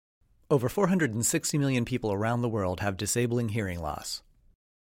Over 460 million people around the world have disabling hearing loss.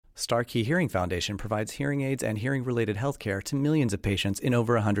 Starkey Hearing Foundation provides hearing aids and hearing-related health care to millions of patients in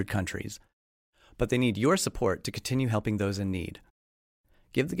over 100 countries. But they need your support to continue helping those in need.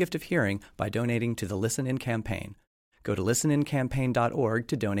 Give the gift of hearing by donating to the Listen In campaign. Go to listenincampaign.org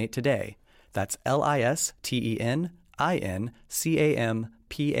to donate today. That's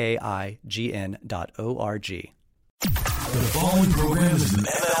listenincampaign.org. The following program is an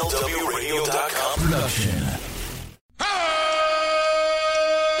MLWRadio.com production.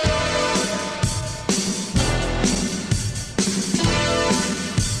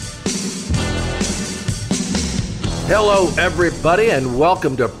 Hello, everybody, and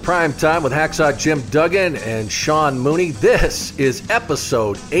welcome to PrimeTime with Hacksaw Jim Duggan and Sean Mooney. This is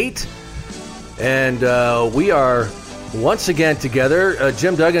episode 8, and we are once again together.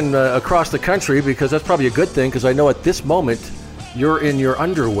 Jim Duggan across the country, because that's probably a good thing, because I know at this moment you're in your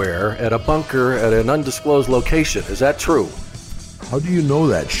underwear at a bunker at an undisclosed location. Is that true? How do you know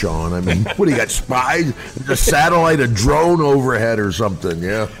that, Sean? I mean, what do you got, spies? A satellite, a drone overhead or something,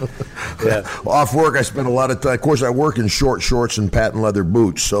 yeah? Yeah. Off work, I spend a lot of time. Of course, I work in short shorts and patent leather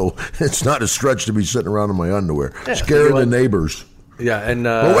boots, so it's not a stretch to be sitting around in my underwear. Yeah, scaring the neighbors. Yeah, and...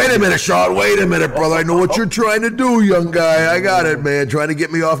 But wait a minute, Sean. Wait a minute, brother. I know what you're trying to do, young guy. I got it, man. Trying to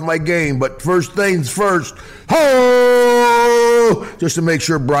get me off my game. But first things first. Ho! Just to make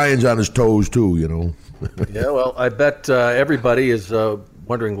sure Brian's on his toes, too, you know. Yeah, well, I bet everybody is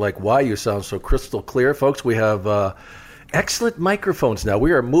wondering, why you sound so crystal clear. Folks, we have excellent microphones now.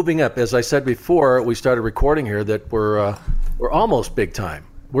 We are moving up. As I said before, we started recording here that we're almost big time.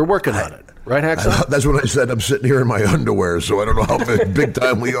 We're working on it. Right, Hacksaw? That's what I said. I'm sitting here in my underwear, so I don't know how big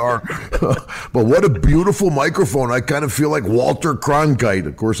time we are. But what a beautiful microphone. I kind of feel like Walter Cronkite.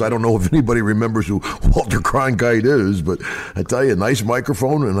 Of course, I don't know if anybody remembers who Walter Cronkite is, but I tell you, nice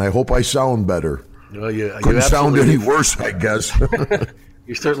microphone, and I hope I sound better. Well, couldn't sound any worse, I guess.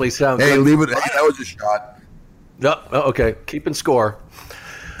 You certainly sound Hey, good. leave it. Hey, that was a shot. No, okay. Keeping score.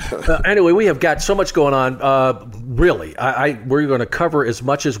 Anyway, we have got so much going on. Really, we're going to cover as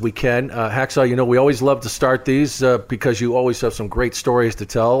much as we can. Hacksaw, we always love to start these because you always have some great stories to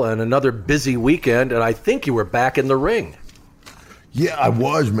tell. And another busy weekend, and I think you were back in the ring. Yeah, I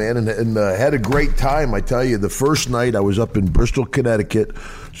was, man, and had a great time. I tell you, the first night I was up in Bristol, Connecticut,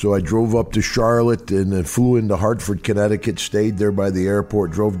 so I drove up to Charlotte and then flew into Hartford, Connecticut, stayed there by the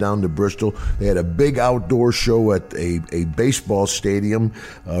airport, drove down to Bristol. They had a big outdoor show at a baseball stadium.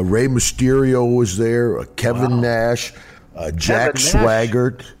 Rey Mysterio was there, Kevin Nash, Jack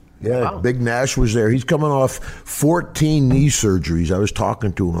Swagger. Yeah, wow. Big Nash was there. He's coming off 14 knee surgeries. I was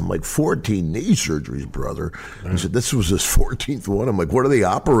talking to him. I'm like, 14 knee surgeries, brother. He said, this was his 14th one. I'm like, what are they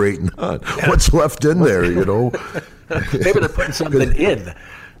operating on? What's left in there, Maybe they're putting something in.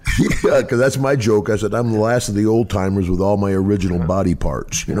 Yeah, because that's my joke. I said, I'm the last of the old-timers with all my original body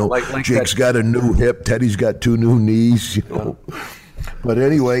parts. Like Jake's got a new hip. Teddy's got 2 new knees, But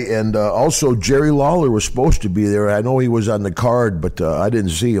anyway, and also Jerry Lawler was supposed to be there. I know he was on the card, but I didn't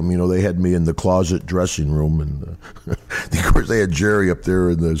see him. They had me in the closet dressing room, and of course they had Jerry up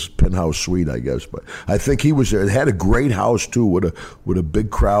there in this penthouse suite, I guess. But I think he was there. It had a great house too, with a big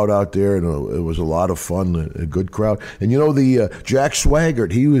crowd out there, and it was a lot of fun, a good crowd. And the Jack Swagger,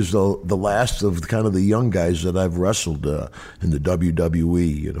 he was the last of kind of the young guys that I've wrestled in the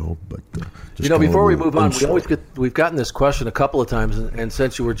WWE. But before we move on, we've gotten this question a couple of times. And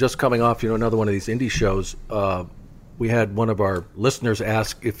since you were just coming off, another one of these indie shows, we had one of our listeners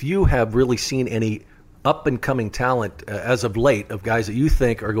ask if you have really seen any up-and-coming talent as of late of guys that you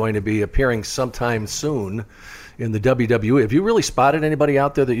think are going to be appearing sometime soon in the WWE. Have you really spotted anybody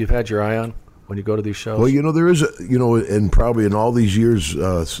out there that you've had your eye on when you go to these shows? Well, there is, and probably in all these years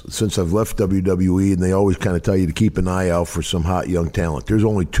since I've left WWE, and they always kind of tell you to keep an eye out for some hot young talent. There's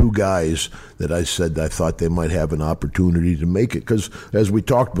only 2 guys that I said I thought they might have an opportunity to make it. Because as we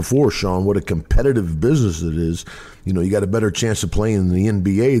talked before, Sean, what a competitive business it is. You got a better chance of playing in the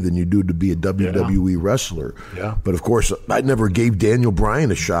NBA than you do to be a WWE wrestler. Yeah. But, of course, I never gave Daniel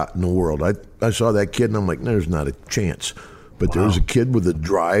Bryan a shot in the world. I saw that kid, and I'm like, there's not a chance. But there was a kid with the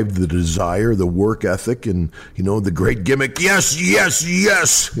drive, the desire, the work ethic, and, the great gimmick, yes, yes,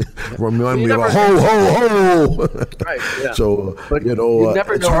 yes. Remind me of a ho, ho, ho. Right, yeah. So,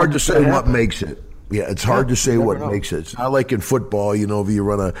 it's hard to say what makes it. Yeah, it's hard to say what makes it. It's not like in football, if you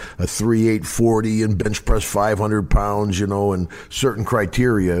run a 3.8 40 and bench press 500 pounds, and certain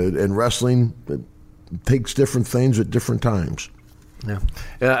criteria. And wrestling, it takes different things at different times. Yeah,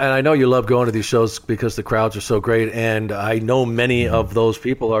 and I know you love going to these shows because the crowds are so great, and I know many of those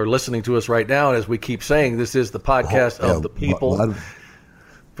people are listening to us right now. And as we keep saying, this is the podcast of the people.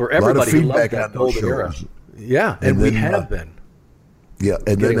 for everybody who loved that on those golden era. shows. Yeah, and we have been. Yeah,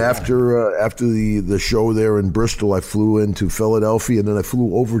 and then after the show there in Bristol, I flew into Philadelphia, and then I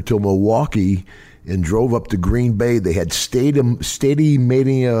flew over to Milwaukee and drove up to Green Bay. They had Stadium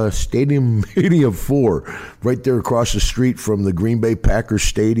Mania 4 right there across the street from the Green Bay Packers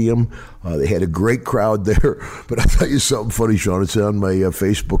Stadium. They had a great crowd there. But I'll tell you something funny, Sean. It's on my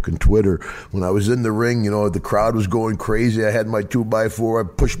Facebook and Twitter. When I was in the ring, the crowd was going crazy. I had my 2x4. I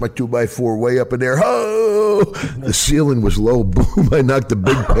pushed my 2x4 way up in there. Oh! The ceiling was low. Boom! I knocked the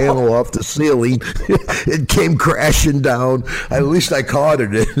big panel off the ceiling. It came crashing down. At least I caught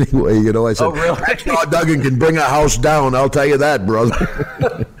it anyway. I said, "Oh, really? Duggan can bring a house down. I'll tell you that,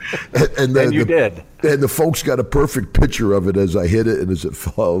 brother." and you did. And the folks got a perfect picture of it as I hit it and as it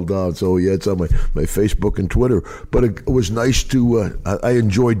fell down. So, yeah, it's on my Facebook and Twitter. But it was nice to I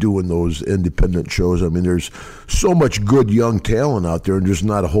enjoy doing those independent shows. I mean, there's so much good young talent out there, and there's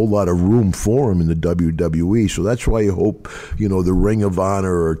not a whole lot of room for them in the WWE. So that's why you hope, the Ring of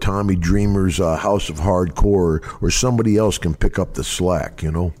Honor or Tommy Dreamer's House of Hardcore or somebody else can pick up the slack,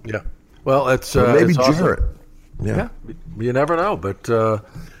 Yeah. Well, it's maybe it's awesome. Jarrett. Yeah, you never know, but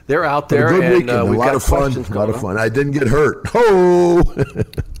they're out there, a good and weekend. we've got a lot of fun. I didn't get hurt. Oh,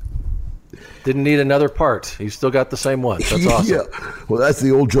 didn't need another part. You still got the same one. That's awesome. Yeah. Well, that's the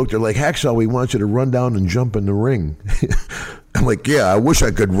old joke. They're like, Hacksaw, we want you to run down and jump in the ring. I'm like, yeah, I wish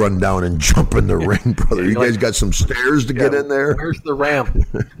I could run down and jump in the ring, brother. You guys got some stairs to get in there? Where's the ramp?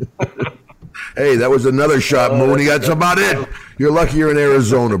 Hey, that was another shot, Mooney. That's about it. You're lucky you're in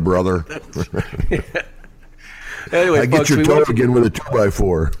Arizona, brother. Anyway, I get folks, your toe again with a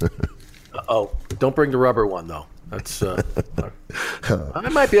 2x4. Oh, don't bring the rubber one, though. That's I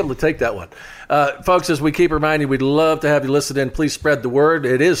might be able to take that one. Folks, as we keep reminding you, we'd love to have you listen in. Please spread the word.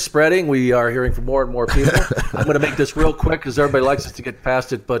 It is spreading. We are hearing from more and more people. I'm going to make this real quick because everybody likes us to get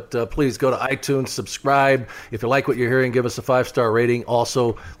past it. But please go to iTunes, subscribe. If you like what you're hearing, give us a 5-star rating.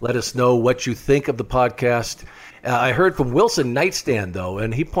 Also, let us know what you think of the podcast. I heard from Wilson Nightstand, though,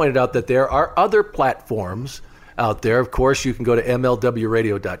 and he pointed out that there are other platforms out there. Of course, you can go to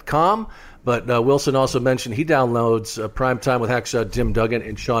mlwradio.com. But Wilson also mentioned he downloads PrimeTime with Hacksaw, Jim Duggan,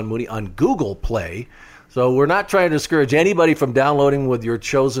 and Sean Mooney on Google Play. So we're not trying to discourage anybody from downloading with your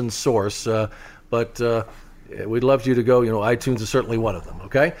chosen source, but we'd love you to go. iTunes is certainly one of them,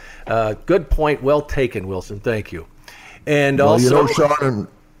 okay? Good point. Well taken, Wilson. Thank you. And also, Sean,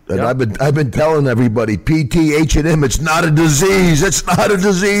 I've been telling everybody, PTH&M, it's not a disease. It's not a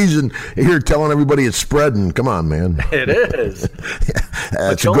disease. And you're telling everybody it's spreading. Come on, man. It is.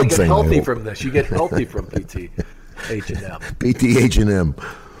 That's a good thing. You get healthy from this. You get healthy from PTH&M. PTH&M.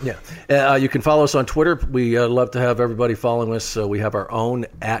 Yeah. You can follow us on Twitter. We love to have everybody following us. We have our own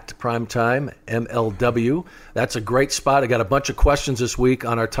 @PrimeTime, MLW. That's a great spot. I got a bunch of questions this week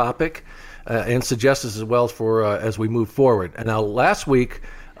on our topic and suggestions as well for as we move forward. And now last week,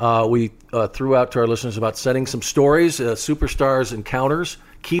 we threw out to our listeners about sending some stories, superstars encounters.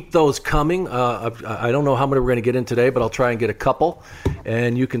 Keep those coming. I don't know how many we're going to get in today, but I'll try and get a couple.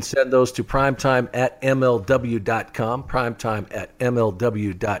 And you can send those to primetime@mlw.com,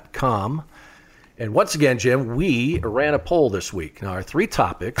 primetime@mlw.com. And once again, Jim, we ran a poll this week. Now, our 3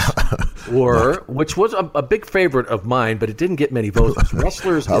 topics were, which was a big favorite of mine, but it didn't get many votes.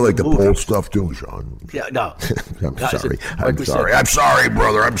 Wrestlers. I like the poll stuff too, Sean. Yeah, no. I'm sorry. I'm sorry. I'm sorry,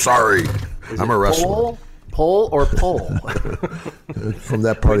 brother. I'm sorry. I'm a wrestler. Poll or poll? From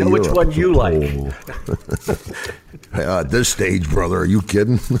that part of Europe. Which one you like? At this stage, brother, are you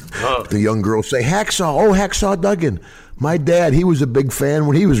kidding? The young girls say, Hacksaw Duggan. My dad, he was a big fan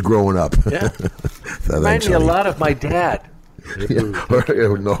when he was growing up. Yeah. Reminds me a lot of my dad.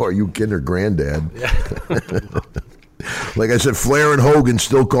 No, are you kidding? Or granddad? Yeah. Like I said, Flair and Hogan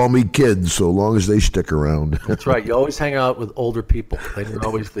still call me kids so long as they stick around. That's right. You always hang out with older people. They're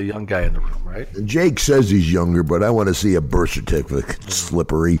always the young guy in the room, right? Jake says he's younger, but I want to see a birth certificate. It's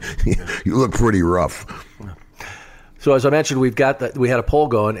slippery. You look pretty rough. So as I mentioned, we had a poll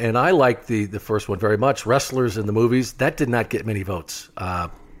going, and I liked the first one very much. Wrestlers in the movies. That did not get many votes.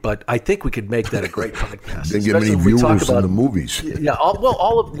 But I think we could make that a great podcast. Didn't get many viewers in the movies. Yeah,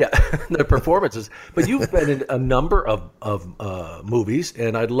 all of the performances. But you've been in a number of movies,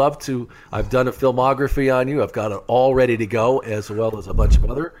 and I'd love to. I've done a filmography on you. I've got it all ready to go, as well as a bunch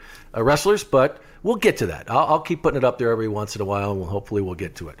of other wrestlers. But we'll get to that. I'll keep putting it up there every once in a while, and hopefully we'll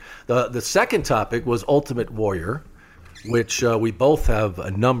get to it. The second topic was Ultimate Warrior, which we both have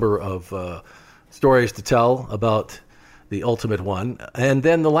a number of stories to tell about. The ultimate one. And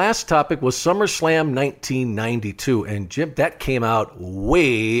then the last topic was SummerSlam 1992. And Jim, that came out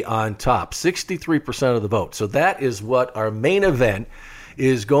way on top, 63% of the vote. So that is what our main event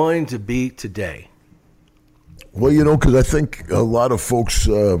is going to be today? Well, because I think a lot of folks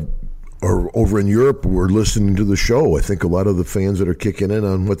are over in Europe were listening to the show. I think a lot of the fans that are kicking in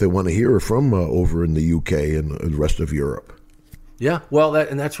on what they want to hear are from over in the UK and the rest of Europe. Yeah, well,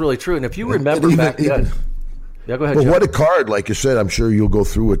 that's really true. And if you remember back then... Yeah, go ahead. Well, Joe. what a card! Like you said, I'm sure you'll go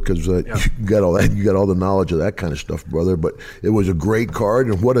through it because you got all that. You got all the knowledge of that kind of stuff, brother. But it was a great card,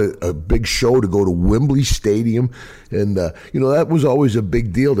 and what a big show to go to Wembley Stadium. And that was always a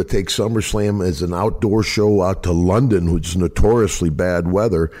big deal to take SummerSlam as an outdoor show out to London, which is notoriously bad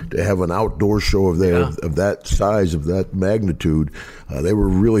weather. To have an outdoor show of that size, of that magnitude, they were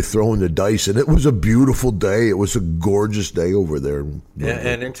really throwing the dice, and it was a beautiful day. It was a gorgeous day over there.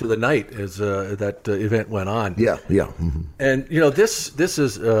 And into the night as that event went on. Yeah. Mm-hmm. And this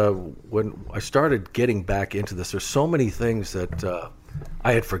is when I started getting back into this. There's so many things that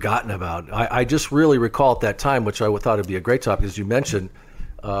I had forgotten about. I just really recall at that time, which I thought would be a great topic, as you mentioned.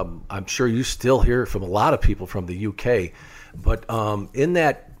 I'm sure you still hear from a lot of people from the UK, but in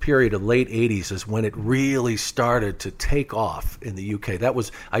that period of late 80s is when it really started to take off in the UK.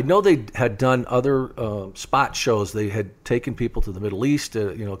 I know they had done other spot shows. They had taken people to the Middle East,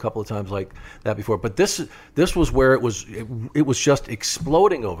 a couple of times like that before. But this was where it was just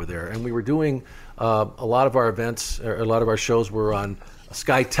exploding over there. And we were doing a lot of our events, or a lot of our shows were on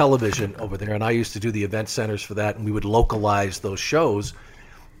Sky Television over there. And I used to do the event centers for that, and we would localize those shows.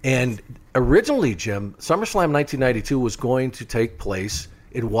 And originally, Jim, SummerSlam 1992 was going to take place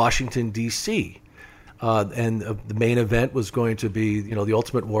in Washington, D.C. And the main event was going to be, the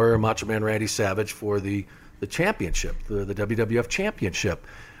Ultimate Warrior, Macho Man Randy Savage for the championship, the WWF championship.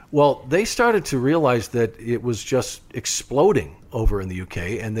 Well, they started to realize that it was just exploding over in the UK,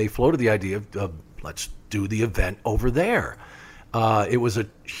 and they floated the idea of let's do the event over there. It was a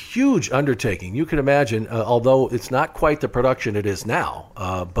huge undertaking. You can imagine, although it's not quite the production it is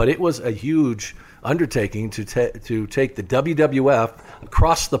now, but it was a huge undertaking to take the WWF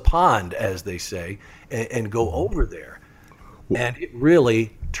across the pond, as they say, and go over there. And it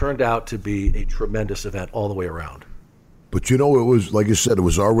really turned out to be a tremendous event all the way around. But it was, like you said, it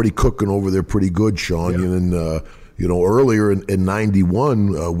was already cooking over there pretty good, Sean. Yeah. And earlier in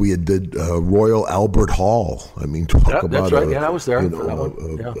 91, we had did Royal Albert Hall. I mean, talk about that's right. I was there for that one.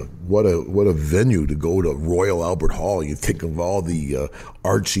 What a venue to go to, Royal Albert Hall. You think of all the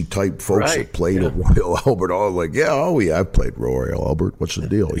artsy type folks that played at Royal Albert Hall. Like, I've played Royal Albert. What's the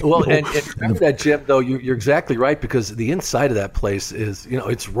deal? Well, and remember that, Jim, though, you're exactly right, because the inside of that place is,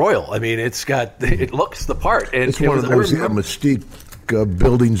 it's royal. I mean, it looks the part. And it's one of those mystique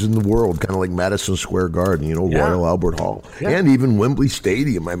buildings in the world, kind of like Madison Square Garden, Royal Albert Hall, and even Wembley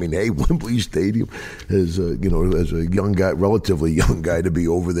Stadium. I mean, Wembley Stadium is, as a young guy, relatively young guy, to be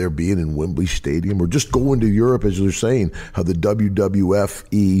over there, being in Wembley Stadium, or just going to Europe, as they're saying, how the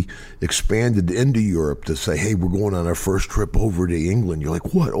WWFE expanded into Europe to say, hey, we're going on our first trip over to England. You're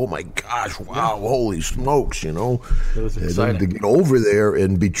like, what? Oh my gosh, wow, holy smokes, It was exciting. And to get over there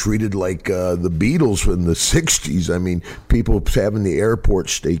and be treated like the Beatles in the 60s. I mean, people having the airport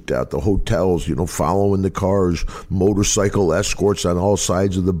staked out, the hotels, following the cars, motorcycle escorts on all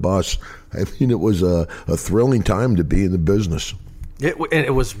sides of the bus. I mean, it was a thrilling time to be in the business. It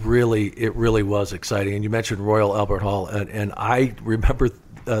really was exciting. And you mentioned Royal Albert Hall, and I remember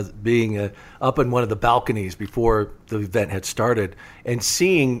being up in one of the balconies before the event had started and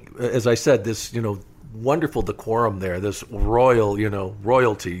seeing, as I said, this, wonderful decorum there, this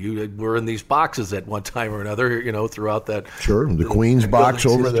royalty. You were in these boxes at one time or another, throughout that. Sure, the Queen's box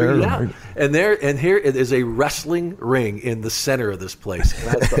over there. Yeah, and here it is, a wrestling ring in the center of this place. And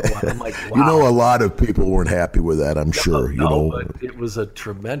I thought, I'm like, wow. A lot of people weren't happy with that, I'm sure. But it was a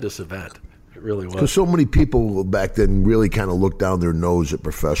tremendous event. It really was. Because so many people back then really kind of looked down their nose at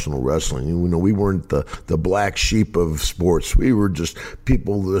professional wrestling. We weren't the black sheep of sports. We were just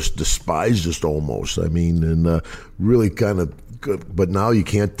people just despised us almost. I mean, and really kind of good. But now you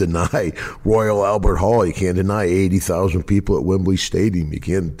can't deny Royal Albert Hall. You can't deny 80,000 people at Wembley Stadium. You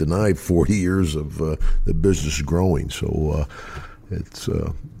can't deny 40 years of the business growing. So it's...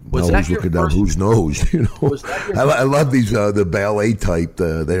 Was that your looking down whose nose, I love these the ballet type.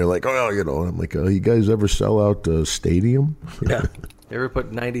 They're like, I'm like, you guys ever sell out a stadium? Yeah, they ever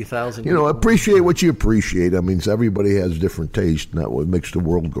put 90,000. Appreciate what you appreciate. I mean, everybody has different taste, and that's what makes the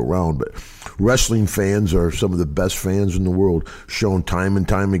world go round. But wrestling fans are some of the best fans in the world, shown time and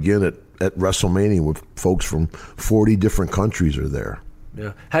time again at WrestleMania, with folks from 40 different countries are there.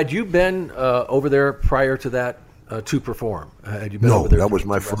 Yeah. Had you been over there prior to that? To perform? Had you been over there? No, that was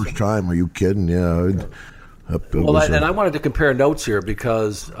my first time. Are you kidding? Yeah. And I wanted to compare notes here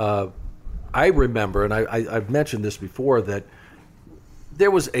because I remember, and I've mentioned this before, that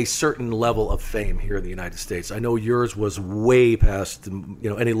there was a certain level of fame here in the United States. I know yours was way past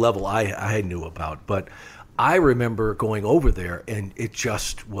any level I knew about, but I remember going over there, and it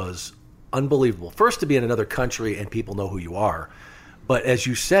just was unbelievable. First, to be in another country and people know who you are. But as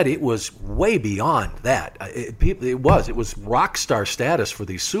you said, it was way beyond that. It was rock star status for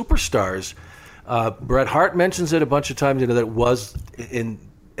these superstars. Bret Hart mentions it a bunch of times, that it was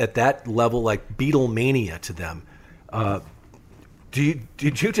at that level like Beatlemania to them. What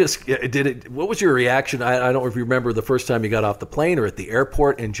was your reaction? I don't know if you remember the first time you got off the plane or at the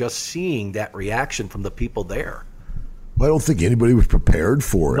airport and just seeing that reaction from the people there. Well, I don't think anybody was prepared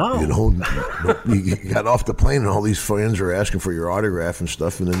for it. No. You got off the plane and all these fans are asking for your autograph and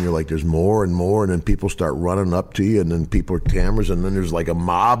stuff, and then you're like, there's more and more, and then people start running up to you, and then people are cameras, and then there's like a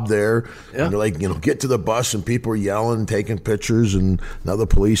mob there, and they're like, get to the bus, and people are yelling, taking pictures, and now the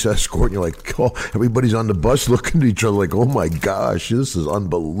police escort, and you're like, everybody's on the bus looking at each other like, oh my gosh, this is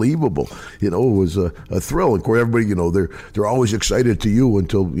unbelievable. It was a thrill. And of course, everybody, they're always excited to you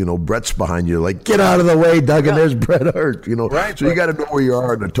until Bret's behind you, like, get out of the way, Duggan, there's Bret Hart. Right, so you got to know where you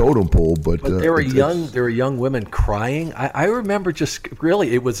are in the totem pole. But there were young women crying. I remember just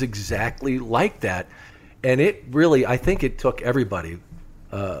really, it was exactly like that, and it really, I think it took everybody.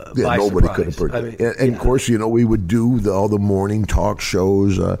 By nobody surprise. could have predicted. And of course, we would do all the morning talk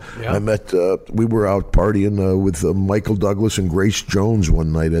shows. I met. We were out partying with Michael Douglas and Grace Jones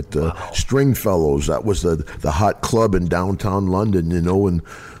one night at Stringfellows. That was the hot club in downtown London. And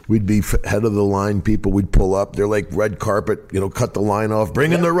we'd be head of the line people. We'd pull up. They're like red carpet, cut the line off,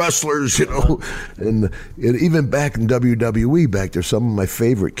 bring in the wrestlers, And even back in WWE, back there, some of my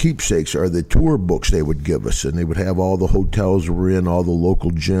favorite keepsakes are the tour books they would give us. And they would have all the hotels we're in, all the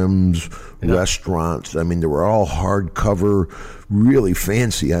local gyms, restaurants. I mean, they were all hardcover, really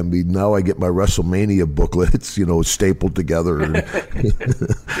fancy. I mean, now I get my WrestleMania booklet. It's, stapled together.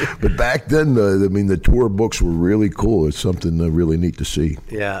 But back then, the tour books were really cool. It's something really neat to see.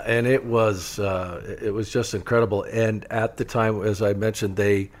 Yeah, and it was just incredible. And at the time, as I mentioned,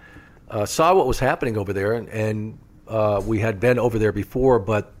 they saw what was happening over there, and we had been over there before,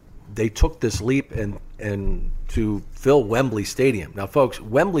 but they took this leap and to fill Wembley Stadium. Now, folks,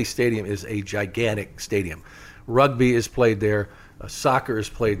 Wembley Stadium is a gigantic stadium. Rugby is played there. Soccer is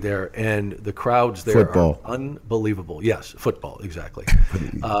played there, and the crowds there are unbelievable. Yes, football, exactly.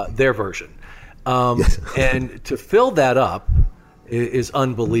 Their version. And to fill that up is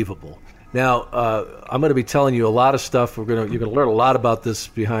unbelievable. Now, I'm going to be telling you a lot of stuff. You're going to learn a lot about this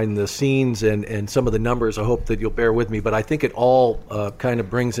behind the scenes and some of the numbers. I hope that you'll bear with me, but I think it all kind of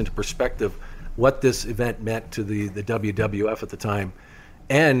brings into perspective what this event meant to the WWF at the time,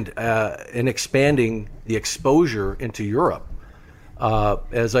 and in expanding the exposure into Europe.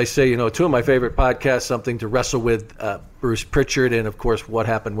 As I say, two of my favorite podcasts, Something to Wrestle With, Bruce Pritchard, and of course, What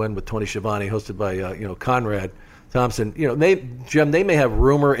Happened When with Tony Schiavone, hosted by Conrad Thompson. Jim, they may have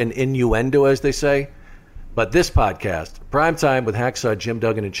rumor and innuendo, as they say, but this podcast, Primetime with Hacksaw, Jim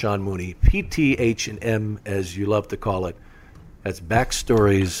Duggan, and Sean Mooney, PTH&M, as you love to call it, has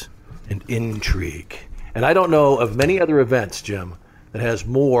backstories and intrigue. And I don't know of many other events, Jim, that has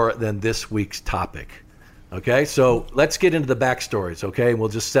more than this week's topic. Okay, so let's get into the backstories, okay? We'll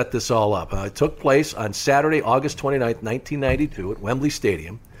just set this all up. It took place on Saturday, August 29th, 1992 at Wembley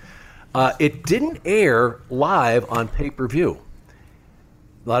Stadium. It didn't air live on pay-per-view.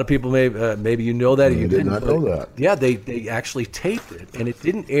 A lot of people maybe you know that. I did not know that. Yeah, they actually taped it, and it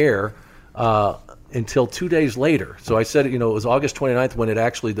didn't air until 2 days later. So I said, it was August 29th when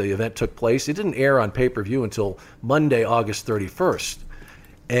the event took place. It didn't air on pay-per-view until Monday, August 31st.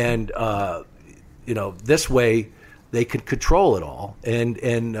 And this way they could control it all.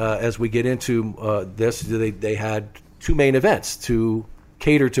 And as we get into this, they had two main events to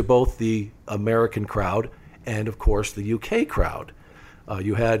cater to both the American crowd and, of course, the UK crowd.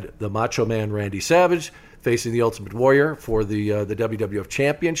 You had the Macho Man Randy Savage facing the Ultimate Warrior for the WWF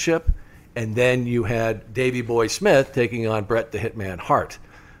Championship, and then you had Davey Boy Smith taking on Bret the Hitman Hart.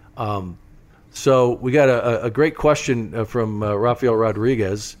 So we got a great question from Rafael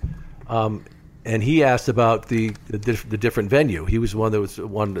Rodriguez. And he asked about the different venue. He was the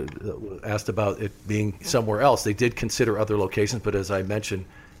one that asked about it being somewhere else. They did consider other locations, but as I mentioned,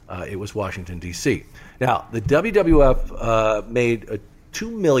 it was Washington, D.C. Now, the WWF made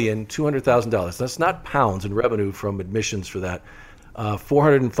 $2,200,000. That's not pounds in revenue from admissions for that.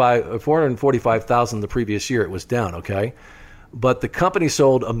 445,000 the previous year. It was down, okay? But the company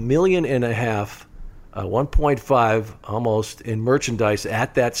sold 1.5 million, 1.5 almost in merchandise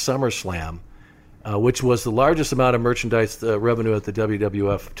at that SummerSlam. Which was the largest amount of merchandise revenue at the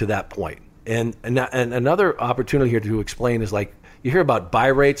WWF to that point. And another opportunity here to explain is, like, you hear about buy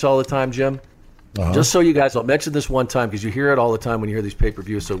rates all the time, Jim. Just so you guys, I'll mention this one time because you hear it all the time when you hear these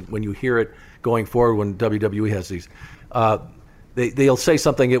pay-per-views. So when you hear it going forward, when WWE has these, they'll say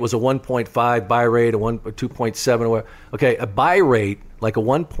something. It was a 1.5 buy rate, a 2.7. Okay, a buy rate, like a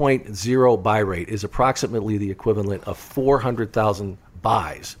 1.0 buy rate, is approximately the equivalent of 400,000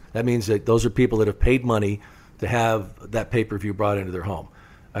 buys. That means that those are people that have paid money to have that pay-per-view brought into their home.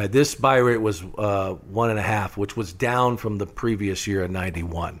 This buy rate was 1.5, which was down from the previous year at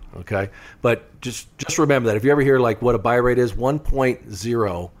 91. Okay, but just remember that if you ever hear like what a buy rate is,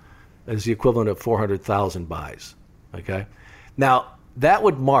 1.0 is the equivalent of 400,000 buys. Okay, now that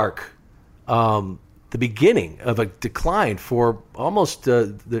would mark the beginning of a decline for almost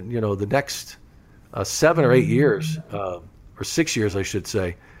the next 7 or 8 years, or 6 years, I should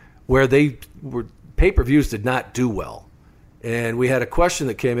say, where pay-per-views did not do well. And we had a question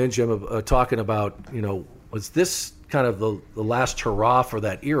that came in, Jim, talking about, was this kind of the last hurrah for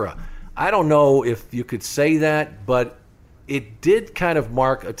that era? I don't know if you could say that, but it did kind of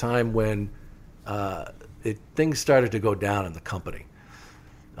mark a time when things started to go down in the company.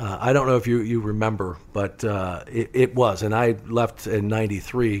 I don't know if you remember, but it was. And I left in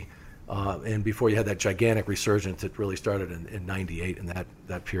 93, and before you had that gigantic resurgence, it really started in 98 in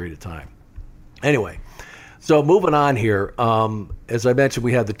that period of time. Anyway. So moving on here, as I mentioned,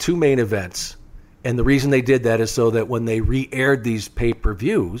 we had the 2 main events, and the reason they did that is so that when they re-aired these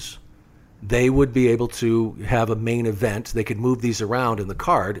pay-per-views, they would be able to have a main event. They could move these around in the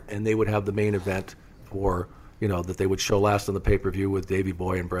card, and they would have the main event for, that they would show last on the pay-per-view with Davey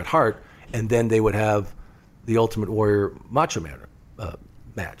Boy and Bret Hart, and then they would have the Ultimate Warrior Macho Man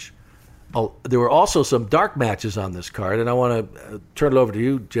match. There were also some dark matches on this card, and I want to turn it over to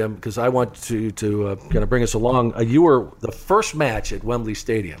you, Jim, because I want to kind of bring us along. You were the first match at Wembley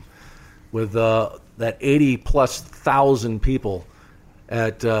Stadium with that 80-plus thousand people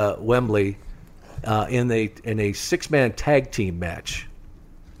at Wembley in a 6-man tag team match.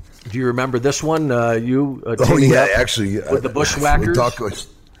 Do you remember this one? Actually, with the Bushwhackers.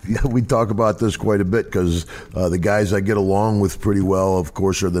 We talk about this quite a bit because the guys I get along with pretty well, of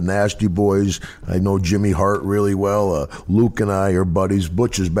course, are the Nasty Boys. I know Jimmy Hart really well. Luke and I are buddies.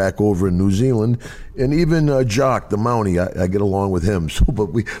 Butch is back over in New Zealand. And even Jock, the Mountie, I get along with him. So,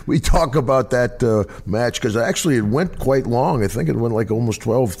 but we talk about that match because actually it went quite long. I think it went like almost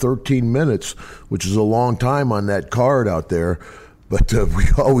 12, 13 minutes, which is a long time on that card out there. But we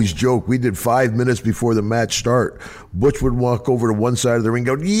always joke, we did 5 minutes before the match start. Butch would walk over to one side of the ring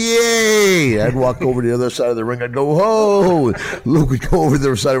and go, yay! I'd walk over to the other side of the ring, I'd go, ho! Luke would go over to the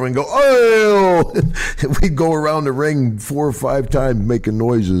other side of the ring and go, oh! And we'd go around the ring 4 or 5 times making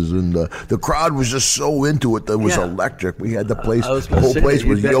noises. And the crowd was just so into it that it was electric. We had the place, the whole place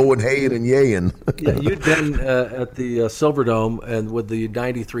was yoing, haying, and yaying. Yeah, you'd been at the Silverdome and with the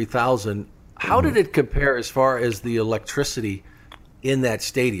 93,000. How did it compare as far as the electricity in that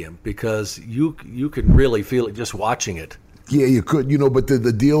stadium? Because you could really feel it just watching it. Yeah, you could, but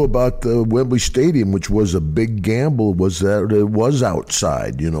the deal about the Wembley Stadium, which was a big gamble, was that it was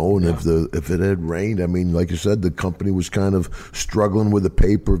outside, and if it had rained, I mean, like you said, the company was kind of struggling with the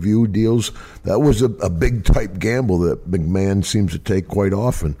pay-per-view deals. That was a big type gamble that McMahon seems to take quite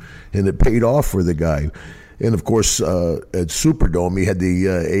often, and it paid off for the guy. And, of course, at Superdome, he had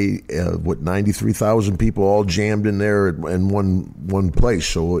the 93,000 people all jammed in there in one place.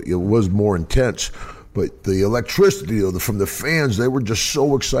 So it was more intense. But the electricity from the fans, they were just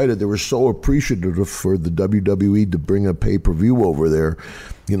so excited. They were so appreciative for the WWE to bring a pay-per-view over there.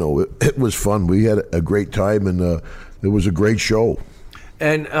 It was fun. We had a great time, and it was a great show.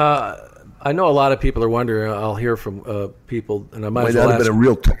 And I know a lot of people are wondering, I'll hear from people, and I might as well have been a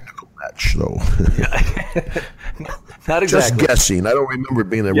real technical match, though. Not exactly. Just guessing. I don't remember it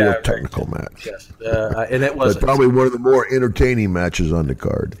being a real technical match. Yes, and it was probably one of the more entertaining matches on the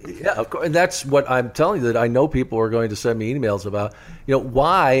card. Yeah, of course, and that's what I'm telling you. That I know people are going to send me emails about.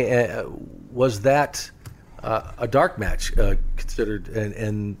 Why was that a dark match considered?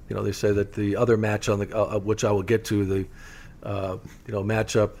 And they say that the other match on the which I will get to, the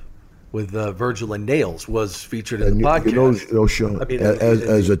matchup with Virgil and Nails was featured in the podcast. Sean,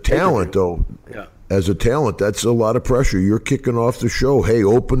 as a talent, though. Yeah. As a talent, that's a lot of pressure. You're kicking off the show. Hey,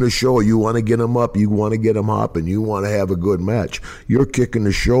 open the show. You want to get them up. You want to get them hopping. You want to have a good match. You're kicking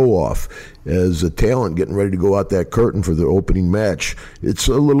the show off. As a talent, getting ready to go out that curtain for the opening match, it's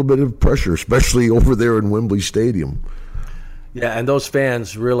a little bit of pressure, especially over there in Wembley Stadium. Yeah, and those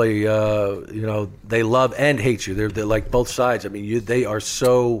fans really, they love and hate you. They're like both sides. I mean, they are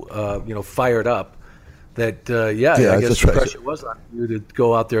so, fired up. That I guess the pressure was on you to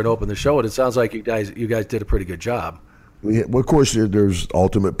go out there and open the show, and it sounds like you guys did a pretty good job. Well, of course, there's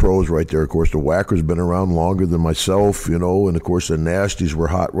Ultimate Pros right there. Of course, the Whacker's been around longer than myself, and of course the Nasties were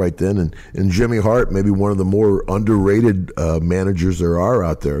hot right then. And Jimmy Hart, maybe one of the more underrated managers there are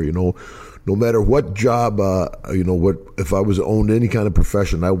out there. No matter what job, what if I was owned any kind of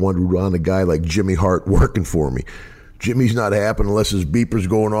profession, I wanted to run a guy like Jimmy Hart working for me. Jimmy's not happy unless his beeper's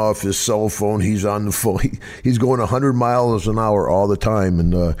going off, his cell phone, he's on the phone. He's going 100 miles an hour all the time,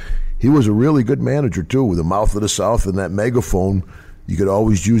 and he was a really good manager, too, with the mouth of the South and that megaphone. You could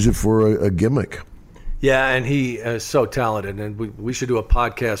always use it for a gimmick. Yeah, and he is so talented, and we should do a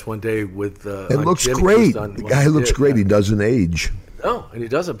podcast one day with it looks Jimmy. Great. The guy looks great. He doesn't age. No, and he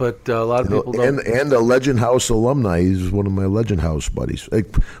doesn't, but a lot of people don't. And a Legend House alumni. He's one of my Legend House buddies.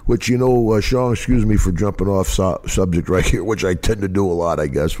 Which, Sean, excuse me for jumping off subject right here, which I tend to do a lot, I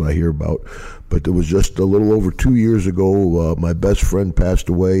guess, when I hear about. But it was just a little over 2 years ago, my best friend passed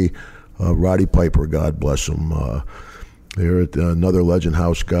away, Roddy Piper, God bless him. There at another Legend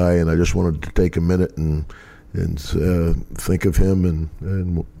House guy, and I just wanted to take a minute and think of him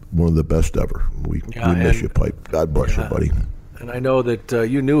and one of the best ever. We miss you, Pipe. God bless you, buddy. And I know that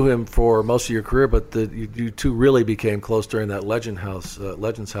you knew him for most of your career, but you two really became close during that Legends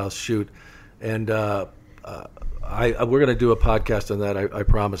House shoot. And we're going to do a podcast on that, I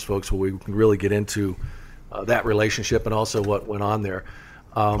promise, folks, where we can really get into that relationship and also what went on there.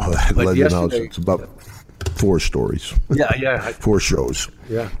 But Legend House, it's about 4 stories. Yeah. 4 shows.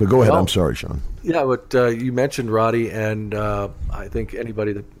 Yeah. But go ahead. I'm sorry, Sean. Yeah, but you mentioned Roddy, and I think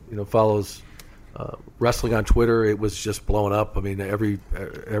anybody that follows wrestling on Twitter, it was just blowing up. I mean,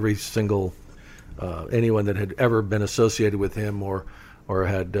 every single anyone that had ever been associated with him or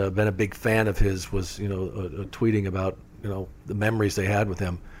had been a big fan of his was tweeting about the memories they had with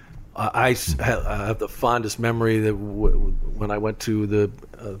him. I have the fondest memory that when I went to the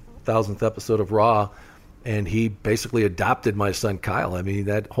 1000th episode of Raw, and he basically adopted my son Kyle. I mean,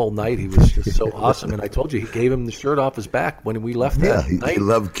 that whole night he was just so awesome. And I told you, he gave him the shirt off his back when we left that night. He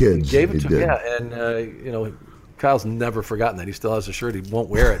loved kids. He gave it to him. Yeah, and Kyle's never forgotten that. He still has the shirt. He won't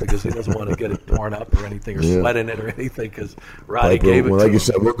wear it because he doesn't want to get it torn up or anything or sweat in it or anything because Roddy gave it to him. Like you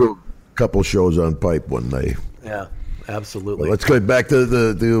said, we'll do a couple shows on Pipe one day. Yeah. Absolutely. Well, let's go back to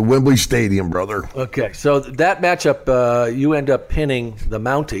the Wembley Stadium, brother. Okay, so that matchup, you end up pinning the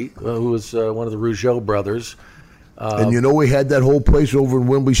Mountie, who was one of the Rougeau brothers. And we had that whole place over in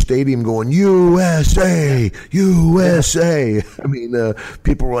Wembley Stadium going, USA, USA. I mean,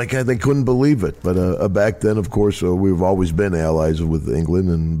 people were like, they couldn't believe it. But back then, of course, we've always been allies with England,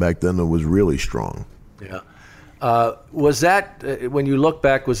 and back then it was really strong. Yeah. Was that, when you look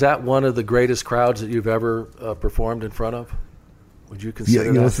back, was that one of the greatest crowds that you've ever performed in front of? Would you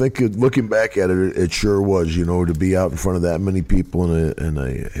consider that? I think looking back at it, it sure was, to be out in front of that many people in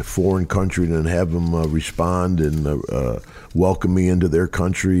a foreign country and have them respond and welcome me into their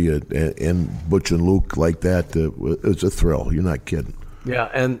country and Butch and Luke like that. It's a thrill. You're not kidding.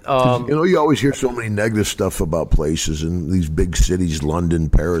 Yeah, and you always hear so many negative stuff about places in these big cities, London,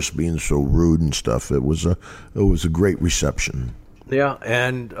 Paris, being so rude and stuff. It was a great reception. Yeah,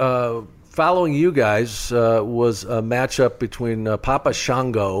 and following you guys was a matchup between Papa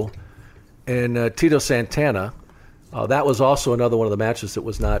Shango and Tito Santana. That was also another one of the matches that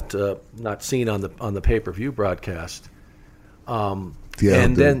was not seen on the pay-per-view broadcast. And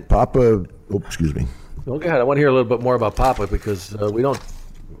then Papa. Oh, excuse me. Well, go ahead. I want to hear a little bit more about Papa because we don't.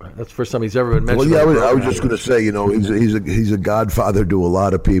 That's the first time he's ever been mentioned. Well, yeah, I was just going to say, he's a godfather to a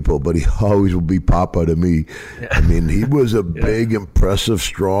lot of people, but he always will be Papa to me. Yeah. I mean, he was a big, impressive,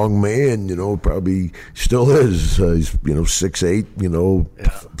 strong man. Probably still is. He's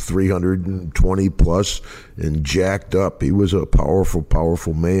 6'8", 320 plus, and jacked up. He was a powerful,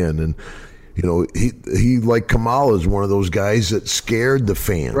 powerful man, and. He like Kamala is one of those guys that scared the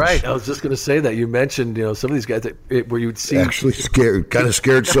fans. Right. I was just going to say that. You mentioned, some of these guys where you'd see. Actually kind of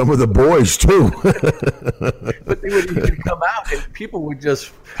scared some of the boys, too. But he would come out and people would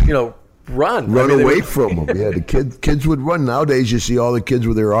just, run. Away from him. Yeah, the kids would run. Nowadays, you see all the kids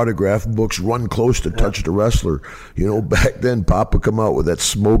with their autograph books run close to touch the wrestler. Back then, Papa come out with that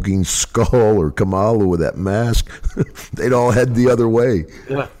smoking skull or Kamala with that mask. They'd all head the other way.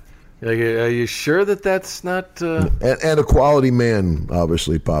 Yeah. Are you sure that's not... And a quality man,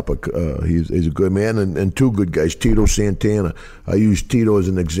 obviously, Papa. He's a good man, and 2 good guys, Tito Santana. I use Tito as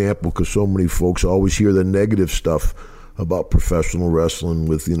an example because so many folks always hear the negative stuff about professional wrestling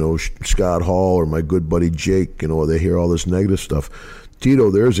with, Scott Hall or my good buddy Jake. They hear all this negative stuff. Tito,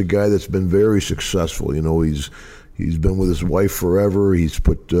 there's a guy that's been very successful. He's been with his wife forever. He's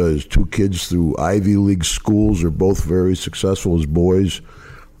put his 2 kids through Ivy League schools. They're both very successful as boys.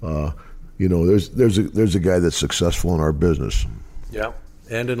 there's a guy that's successful in our business. Yeah,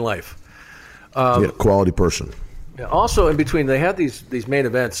 and in life. Quality person. Yeah, also, in between, they had these main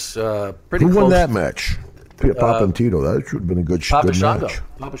events pretty close. Who won that match? Papa and Tito. That should have been a good match.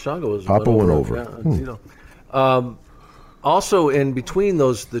 Papa Shango was Papa went over. Yeah, Tito. Also, in between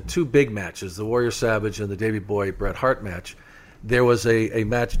the two big matches, the Warrior Savage and the Davey Boy Bret Hart match, there was a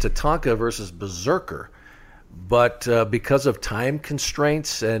match, Tatanka versus Berserker. But because of time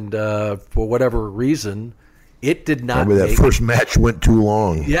constraints and for whatever reason, it did not. Probably that first match went too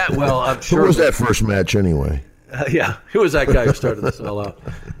long. Yeah, well, I'm sure. Who was that first match anyway? Who was that guy who started this all out?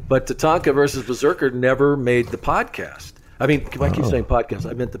 But Tatanka versus Berserker never made the podcast. I mean, I keep saying podcast.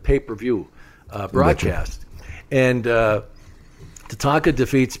 I meant the pay-per-view broadcast. And Tatanka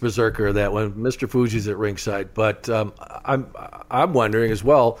defeats Berserker that when Mr. Fuji's at ringside. But I'm wondering as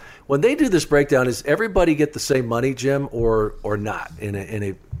well, when they do this breakdown, does everybody get the same money, Jim, or not? In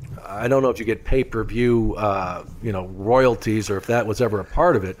a I don't know if you get pay-per-view royalties or if that was ever a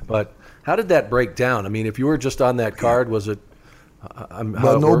part of it, but how did that break down? I mean, if you were just on that card, was it?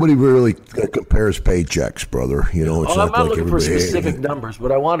 Nobody really compares paychecks, brother. It's I'm not looking for specific numbers.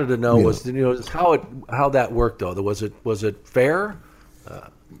 What I wanted to know was, how that worked, though. Was it fair?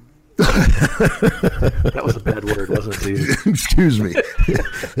 That was a bad word, wasn't it? Excuse me.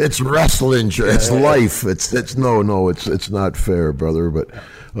 It's wrestling. It's life. It's not fair, brother. But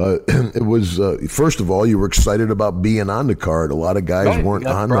it was. First of all, you were excited about being on the card. A lot of guys weren't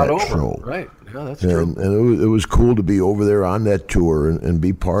on that show. Right. Yeah, that's true. And it was cool to be over there on that tour and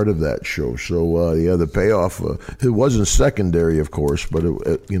be part of that show. So the payoff. It wasn't secondary, of course, but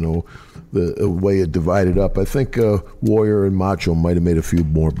the way it divided up. I think Warrior and Macho might have made a few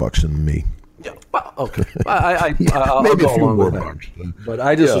more bucks than me. Yeah, well, okay. I'll maybe go a few along more with bucks. But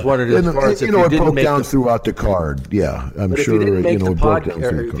I just was wondering, as far as it broke down throughout the card. Yeah, I'm sure it broke down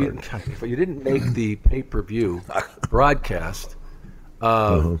through the card. If you didn't make the pay-per-view broadcast,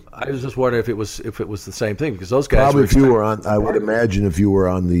 I was just wondering if it was the same thing, because those guys probably if you were on. I would imagine if you were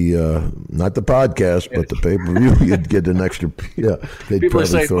on the not the podcast but the pay-per-view, you'd get an extra. Yeah, they'd people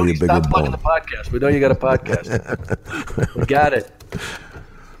probably throw you a bigger stop bone. plugging the podcast. We know you got a podcast. We got it.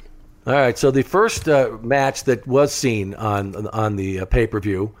 All right. So the first match that was seen on the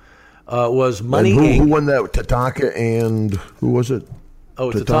pay-per-view was Money Inc. Who won that? Tatanka and who was it? Oh,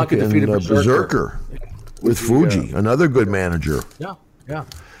 Tatanka defeated Berserker. With Fuji, another good manager. Yeah.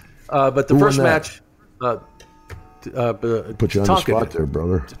 But the first match. Put you on the spot there,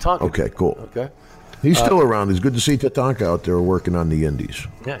 brother. Tatanka. Okay, cool. Okay. He's still around. It's good to see Tatanka out there working on the indies.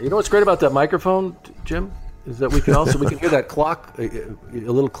 Yeah. You know what's great about that microphone, Jim? Is that we can hear that clock a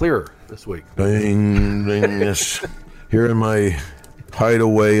little clearer this week. Ding, ding, yes. Here in my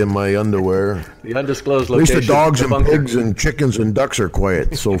hideaway in my underwear. The undisclosed At location. least the dogs and pigs and chickens and ducks are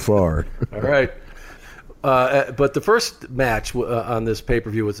quiet so far. All right. But the first match on this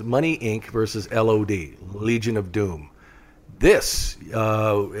pay-per-view was Money Inc. versus LOD, Legion of Doom. This,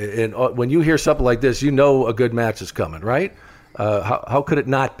 and when you hear something like this, you know a good match is coming, right? How could it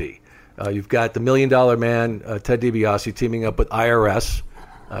not be? You've got the $1 Million Man, Ted DiBiase, teaming up with IRS,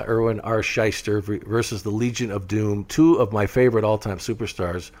 Erwin R. Shyster versus the Legion of Doom, two of my favorite all-time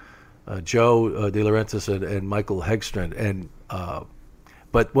superstars, Joe De Laurentiis and Michael Hegstrand. And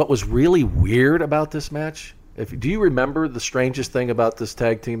but what was really weird about this match? Do you remember the strangest thing about this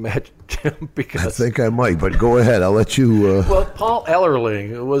tag team match, Jim? Because I think I might, but go ahead. I'll let you. Well, Paul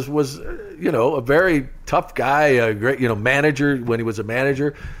Ellerling was a very tough guy, a great manager when he was a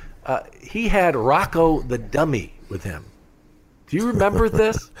manager. He had Rocco the Dummy with him. Do you remember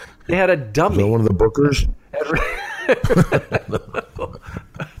this? They had a dummy. Is that one of the bookers?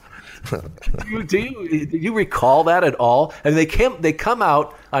 Do you recall that at all? And they come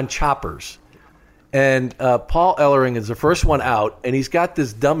out on choppers, and Paul Ellering is the first one out, and he's got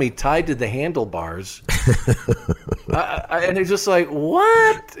this dummy tied to the handlebars, and it's just like,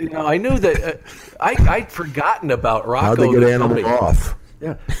 what? I knew that I'd forgotten about Rocco. How'd they get animal off?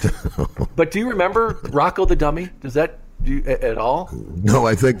 Yeah, but do you remember Rocco the Dummy? Does that? Do you, at all? No,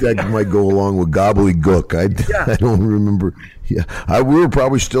 I think that might go along with gobbledygook. I don't remember. Yeah, we were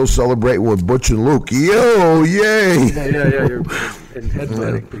probably still celebrating with Butch and Luke. Yo, yay! Yeah. You're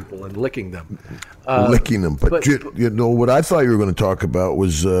headbutting people and licking them. Licking them. But what I thought you were going to talk about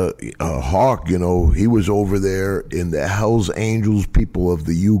was Hawk. He was over there in the Hells Angels. People of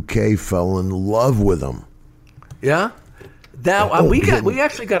the UK fell in love with him. Yeah. Now we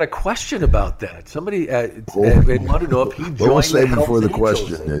actually got a question about that. Somebody wanted to know if he joined. We'll save it for the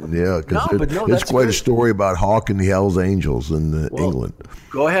question. Yeah, because it's quite a story about Hawk and the Hells Angels in England.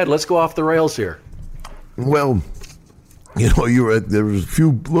 Go ahead. Let's go off the rails here. Well, There was a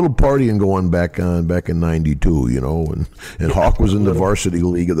few little partying going back in '92, and Hawk was in the varsity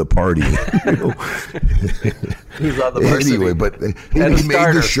league of the party. He was on the varsity. Anyway, but he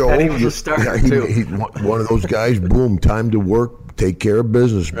made the show. And he was a starter too. He one of those guys. Boom, time to work. Take care of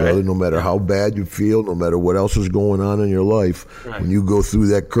business, brother. Right. No matter how bad you feel, no matter what else is going on in your life, right. When you go through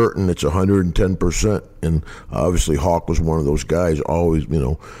that curtain, it's 110%. And obviously, Hawk was one of those guys. Always,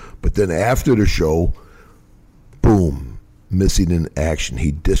 But then after the show, boom. Missing in action.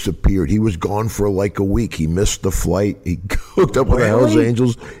 He disappeared. He was gone for like a week. He missed the flight. He hooked up with the Hells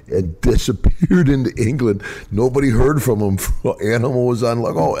Angels and disappeared into England. Nobody heard from him. Animal was on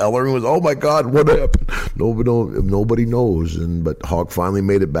like, Ellering was, oh my God, what happened? Nobody knows. But Hawk finally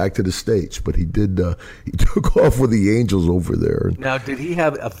made it back to the States. But he did. He took off with the Angels over there. Now, did he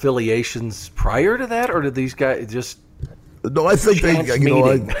have affiliations prior to that, or did these guys just? No, I think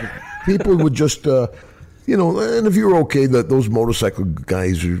people would just. And if you're okay, those motorcycle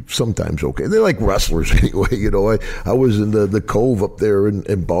guys are sometimes okay. They're like wrestlers anyway. I was in the Cove up there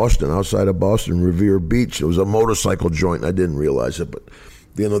in Boston, outside of Boston, Revere Beach. It was a motorcycle joint. I didn't realize it, but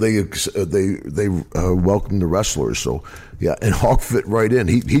they welcomed the wrestlers. So yeah, and Hawk fit right in.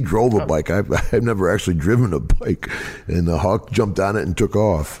 He drove a bike. I've never actually driven a bike, and Hawk jumped on it and took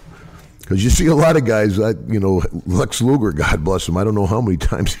off. Because you see a lot of guys, Lex Luger, God bless him. I don't know how many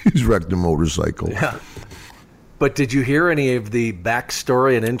times he's wrecked a motorcycle. Yeah. But did you hear any of the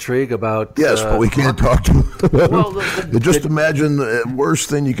backstory and intrigue about? Yes, but we can't talk to him. Just imagine the worst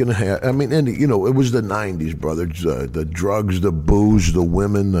thing you can have. I mean, it was the 90s, brother. The drugs, the booze, the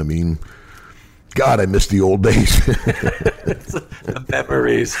women. I mean, God, I miss the old days. The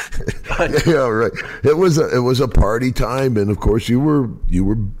memories. Yeah, right. It was a party time, and of course you were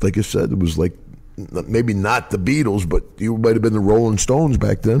like I said, it was like maybe not the Beatles, but you might have been the Rolling Stones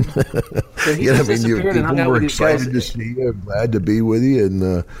back then. So people were excited to see you, glad to be with you,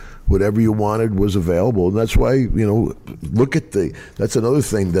 and whatever you wanted was available. And that's why, look at that's another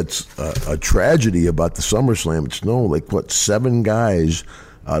thing that's a tragedy about the SummerSlam. It's 7 guys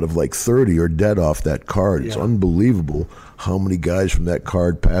out of 30 are dead off that card. It's unbelievable how many guys from that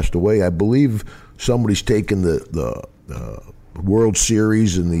card passed away. I believe somebody's taken the World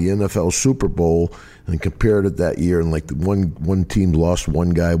Series and the NFL Super Bowl and compared it that year, and one team lost 1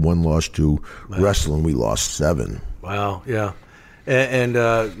 guy, one lost 2. Wow. Wrestling, we lost 7. Wow, yeah. And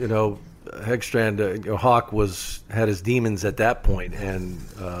Hegstrand, Hawk had his demons at that point, and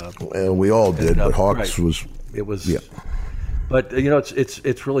we all did, but Hawk's was. It was. Yeah. But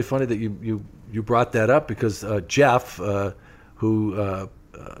it's really funny that you brought that up, because Jeff, who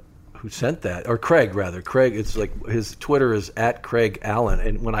sent that, or Craig rather. Craig, it's like his Twitter is @Craig Allen,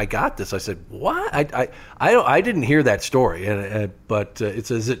 and when I got this, I said, "What? I didn't hear that story." But it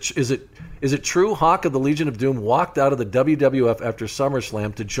says, is it true Hawk of the Legion of Doom walked out of the WWF after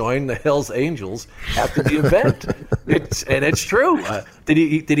SummerSlam to join the Hells Angels after the event? It's true. Did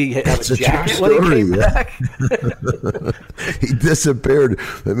he have a jacket when he came back? He disappeared.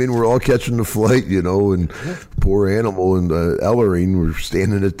 I mean, we're all catching the flight, and poor Animal and Ellering were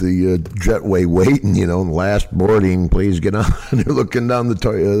standing at the jetway waiting, and last boarding, please get on. They're looking down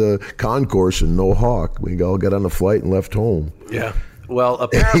the concourse and no Hawk. We all got on the flight and left home. Yeah. Well,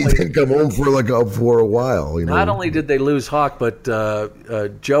 apparently he didn't come home for a while. Not only did they lose Hawk, but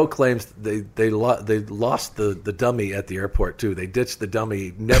Joe claims they lost the dummy at the airport too. They ditched the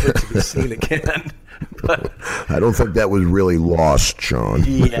dummy, never to be seen again. But I don't think that was really lost, Sean.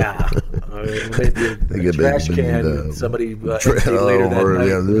 Yeah, maybe a trash can. Somebody later that night.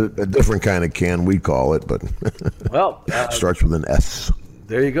 Yeah, a different kind of can, we call it, but starts with an S.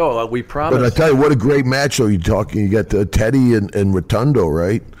 There you go. We promise. But I tell you, what a great match! So you got Teddy and Rotundo,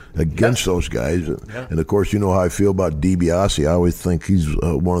 right, against those guys, and of course you know how I feel about DiBiase. I always think he's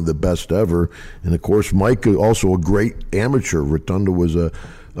one of the best ever, and of course Mike also a great amateur. Rotundo was a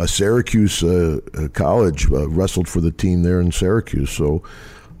Syracuse college, wrestled for the team there in Syracuse. So,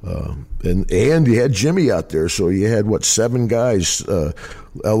 and you had Jimmy out there, so you had 7 guys: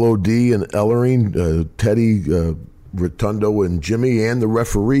 LOD and Ellering, Teddy. Rotundo and Jimmy and the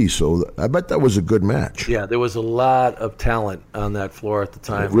referee, so I bet that was a good match. Yeah, there was a lot of talent on that floor at the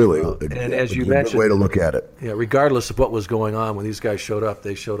time. Really, and as you mentioned, way to look at it. Yeah, regardless of what was going on, when these guys showed up,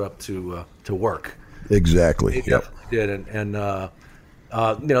 they showed up to work. Exactly. They definitely did, and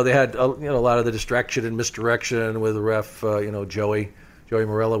they had a lot of the distraction and misdirection with the ref. Joey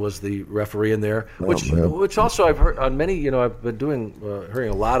Morella was the referee in there, which also I've heard on many. I've been hearing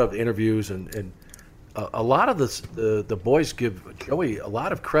a lot of interviews and. A lot of the boys give Joey a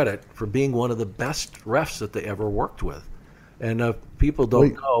lot of credit for being one of the best refs that they ever worked with, and people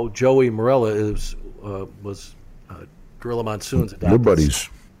don't know Joey Morella was Gorilla Monsoon's adopted. Your buddies.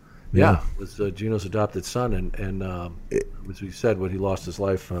 Yeah, was Gino's adopted son, and as we said, when he lost his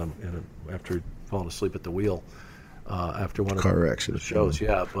life after falling asleep at the wheel after one of car the accident shows.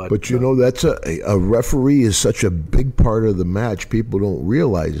 Yeah, but you know, that's a referee is such a big part of the match. People don't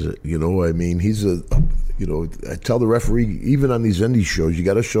realize it. You know, I mean, he's I tell the referee, even on these indie shows, you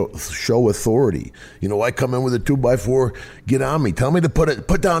got to show authority. You know, I come in with a 2x4, get on me. Tell me to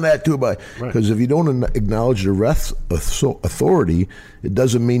put down that 2x. Because if you don't acknowledge the ref's authority, it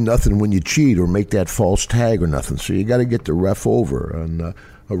doesn't mean nothing when you cheat or make that false tag or nothing. So you got to get the ref over. And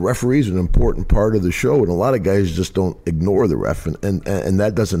a referee is an important part of the show, and a lot of guys just don't ignore the ref, and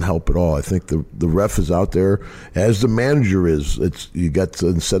that doesn't help at all. I think the ref is out there as the manager is. You got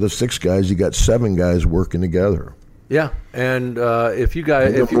instead of 6 guys, you got 7 guys working together. Yeah, and if you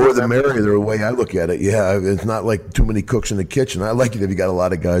guys, the more the merrier, the way I look at it. Yeah, it's not like too many cooks in the kitchen. I like it if you got a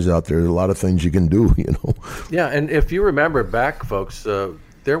lot of guys out there. There's a lot of things you can do. You know. Yeah, and if you remember back, folks,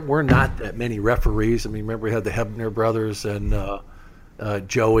 there were not that many referees. I mean, remember we had the Hebner brothers and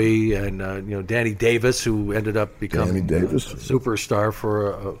Joey and Danny Davis, who ended up becoming a superstar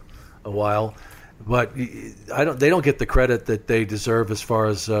for a while. But they don't get the credit that they deserve as far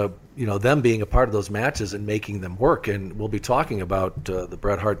as them being a part of those matches and making them work. And we'll be talking about the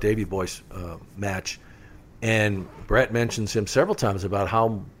Bret Hart Davey Boyce match. And Bret mentions him several times about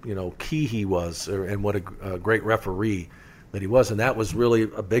how key he was, and what a great referee that he was, and that was really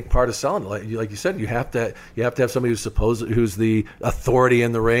a big part of selling. Like you said, you have to have somebody who's the authority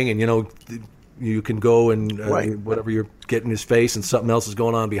in the ring, and you can go and whatever you're getting in his face, and something else is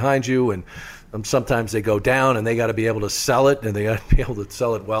going on behind you, and sometimes they go down, and they got to be able to sell it, and they got to be able to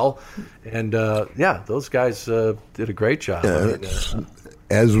sell it well, and those guys did a great job. Yeah,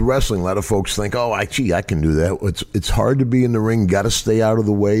 as wrestling, a lot of folks think, I can do that. It's hard to be in the ring. You got to stay out of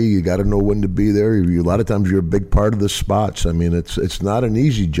the way. You got to know when to be there. A lot of times you're a big part of the spots. I mean, it's not an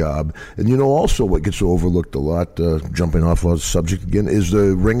easy job. And also what gets overlooked a lot, jumping off of the subject again, is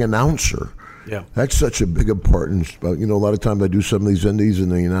the ring announcer. Yeah, that's such a big important. A lot of times I do some of these indies,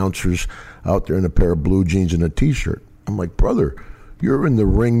 and the announcer's out there in a pair of blue jeans and a T-shirt. I'm like, brother, you're in the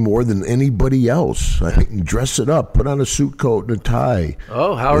ring more than anybody else. I think dress it up, put on a suit coat and a tie.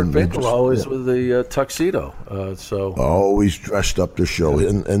 Oh, Howard Finkel always with the tuxedo. Always dressed up to show,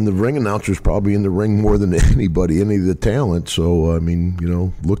 and the ring announcer's probably in the ring more than anybody, any of the talent. So I mean,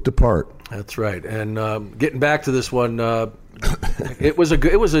 looked the part. That's right. And getting back to this one, it was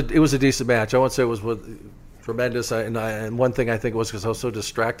a decent match. I won't say it was tremendous. And one thing I think was because I was so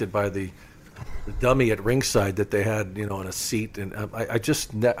distracted by the dummy at ringside that they had, on a seat, and I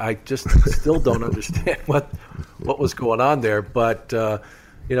just still don't understand what was going on there. But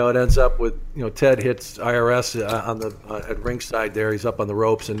it ends up with Ted hits IRS at ringside there. He's up on the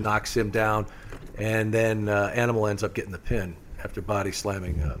ropes and knocks him down, and then Animal ends up getting the pin after body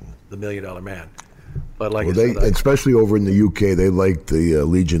slamming the $1 Million Man. But especially over in the UK, they like the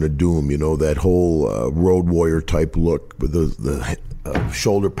Legion of Doom. That whole Road Warrior type look with the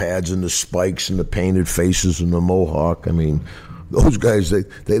shoulder pads and the spikes and the painted faces and the mohawk. I mean, those guys, they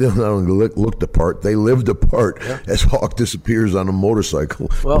don't only look the part, they live the part as Hawk disappears on a motorcycle.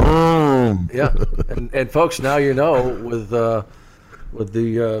 Well, yeah. And folks, now with the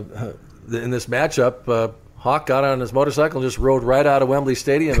in this matchup, Hawk got on his motorcycle and just rode right out of Wembley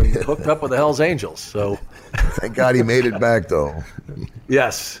Stadium and hooked up with the Hells Angels. So, thank God he made it back, though.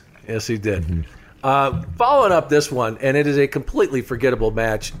 Yes, he did. Following up this one, and it is a completely forgettable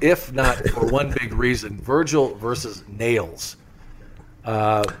match, if not for one big reason: Virgil versus Nails.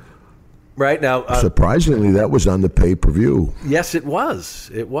 Right now, surprisingly, that was on the pay-per-view. Yes, it was.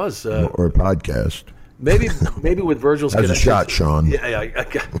 It was, or a podcast. Maybe with Virgil's. That's a shot, Sean. Yeah,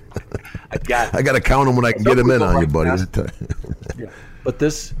 I got to count him when I can get him in on you, buddy. Yeah. But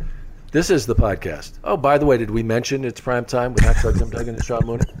this is the podcast. Oh, by the way, did we mention it's PrimeTime with Hacksaw, Duggan, and Sean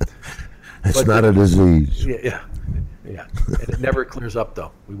Mooney? It's not a disease. Yeah. And it never clears up,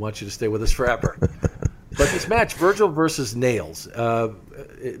 though. We want you to stay with us forever. But this match, Virgil versus Nails,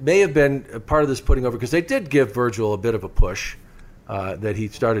 it may have been a part of this putting over, because they did give Virgil a bit of a push, that he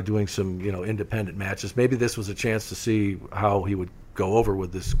started doing some, independent matches. Maybe this was a chance to see how he would go over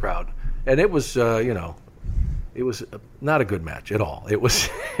with this crowd. And it was, it was not a good match at all. It was.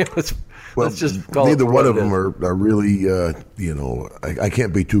 Well, let's just call neither it one of them are really, I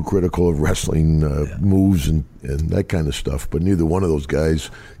can't be too critical of wrestling moves and that kind of stuff, but neither one of those guys,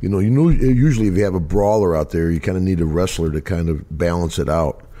 usually if you have a brawler out there, you kind of need a wrestler to kind of balance it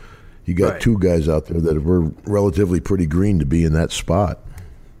out. You got two guys out there that were relatively pretty green to be in that spot.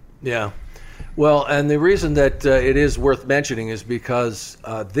 Yeah. Well, and the reason that it is worth mentioning is because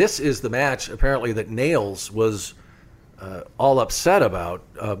this is the match, apparently, that Nails was all upset about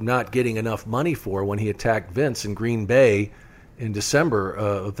not getting enough money for when he attacked Vince in Green Bay in December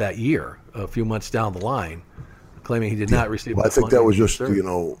of that year, a few months down the line, claiming he did not receive enough money. I think that was just,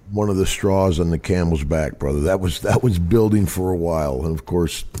 one of the straws on the camel's back, brother. That was building for a while. And, of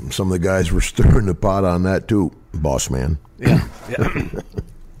course, some of the guys were stirring the pot on that, too, boss man. Yeah.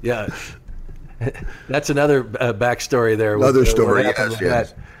 Yeah. That's another backstory there. Another story,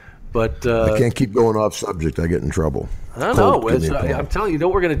 yes. But I can't keep going off subject. I get in trouble. I don't know. I'm telling you,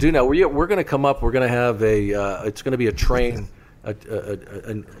 what we're going to do now? We're going to come up. We're going to have it's going to be a train, a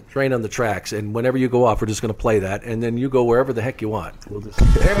train on the tracks. And whenever you go off, we're just going to play that, and then you go wherever the heck you want.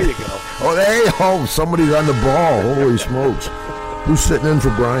 There you go. Somebody's on the ball. Holy smokes! Who's sitting in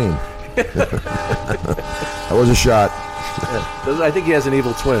for Brian? That was a shot. I think he has an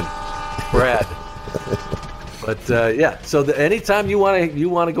evil twin, Brad. But so anytime you want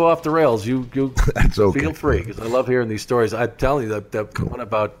to go off the rails, you That's okay. Feel free, because I love hearing these stories. I'm telling you that one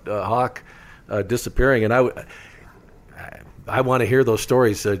about Hawk disappearing, and I want to hear those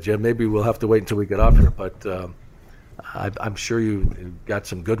stories, Jim. Maybe we'll have to wait until we get off here, but I'm sure you got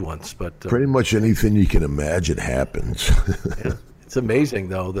some good ones. But pretty much anything you can imagine happens. Yeah. It's amazing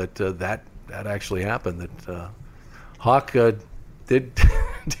though that actually happened. That Hawk did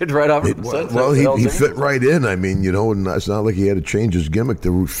right off the sunset. Well, he fit right in. I mean, and it's not like he had to change his gimmick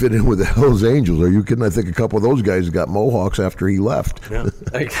to fit in with the Hells Angels. Are you kidding? I think a couple of those guys got mohawks after he left. Yeah.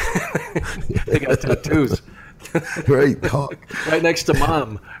 They got tattoos. Right. Right next to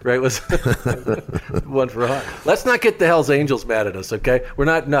Mom, right, was one for Hawk. Let's not get the Hells Angels mad at us, okay? We're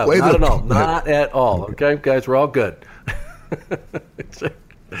not at all. Not at all, okay? Guys, we're all good.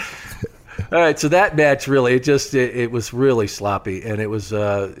 All right, so that match really, it was really sloppy, and it was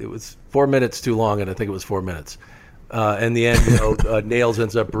 4 minutes too long, and I think it was 4 minutes. In the end, Nails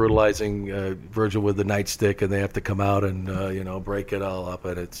ends up brutalizing Virgil with the nightstick, and they have to come out and break it all up.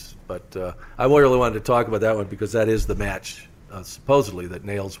 But I really wanted to talk about that one because that is the match supposedly that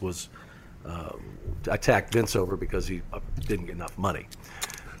Nails was attacked Vince over because he didn't get enough money.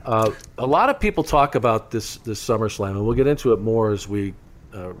 A lot of people talk about this SummerSlam, and we'll get into it more as we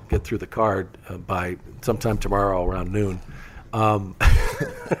get through the card by sometime tomorrow around noon.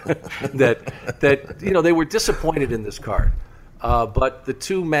 That they were disappointed in this card, but the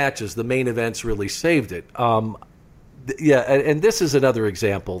two matches, the main events, really saved it. And this is another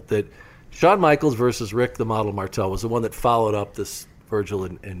example that Shawn Michaels versus Rick the Model Martel was the one that followed up this Virgil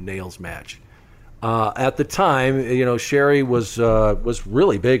and Nails match. At the time, Sherry was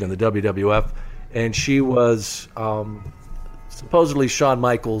really big in the WWF, and she was supposedly Shawn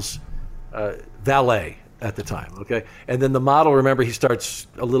Michaels' valet at the time. Okay, and then the Model, remember, he starts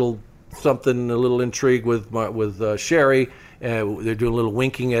a little intrigue with Sherry, and they're doing a little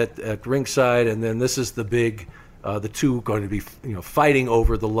winking at ringside, and then this is the big, the two going to be fighting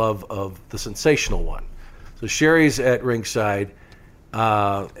over the love of the sensational one. So Sherry's at ringside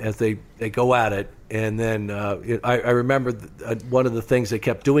as they go at it, and then I remember one of the things they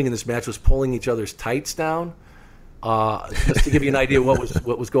kept doing in this match was pulling each other's tights down. Just to give you an idea what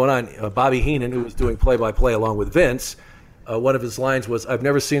was going on, Bobby Heenan, who was doing play-by-play along with Vince, one of his lines was, "I've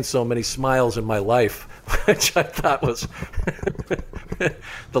never seen so many smiles in my life," which I thought was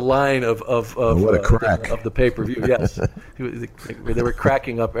the line of what a crack of the pay-per-view. Yes, they were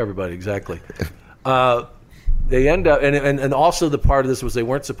cracking up everybody. Exactly. They end up, and also the part of this was they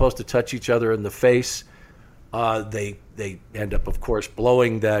weren't supposed to touch each other in the face. They end up, of course,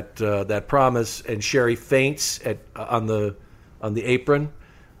 blowing that promise, and Sherry faints on the apron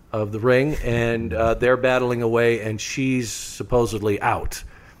of the ring, and they're battling away, and she's supposedly out,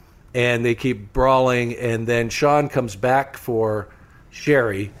 and they keep brawling, and then Shawn comes back for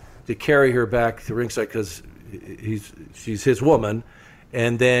Sherry to carry her back to ringside because she's his woman,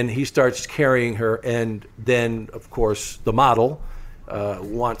 and then he starts carrying her, and then, of course, the Model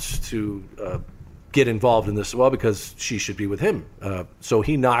wants to get involved in this as well because she should be with him. So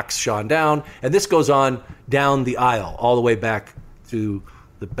he knocks Shawn down, and this goes on down the aisle all the way back to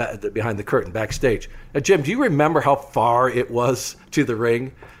the behind the curtain backstage. Now, Jim, do you remember how far it was to the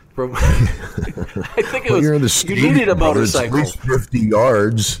ring? From I think it was. You're in the you needed a motorcycle. At least 50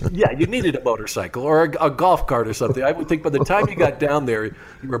 yards. Yeah, you needed a motorcycle or a golf cart or something. I would think by the time you got down there,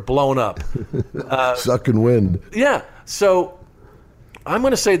 you were blown up, sucking wind. Yeah. So I'm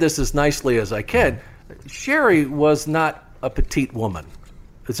going to say this as nicely as I can. Sherry was not a petite woman.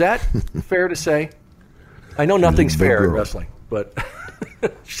 Is that fair to say? I know nothing's fair in wrestling, but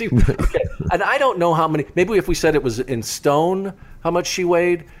she. Okay. And I don't know how many. Maybe if we said it was in stone, how much she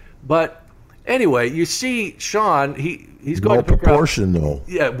weighed. But anyway, you see Sean. He's going well to pick proportioned though.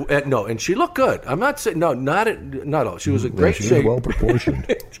 Yeah, no, and she looked good. I'm not saying not all. She was in great shape. Well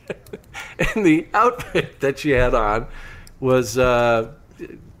proportioned. And the outfit that she had on was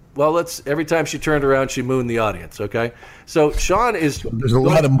every time she turned around, she mooned the audience. Okay, so Sean is. There's a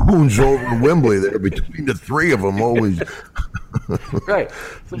lot of moons over in Wembley there between the three of them. Always. Right.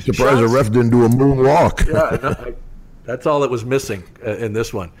 So I'm surprised the ref didn't do a moonwalk. Yeah, that's all that was missing in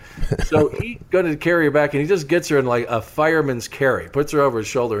this one. So he's going to carry her back, and he just gets her in like a fireman's carry, puts her over his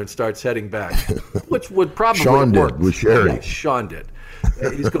shoulder, and starts heading back, which would probably Sean work. did with Sherry. Yeah, Sean did.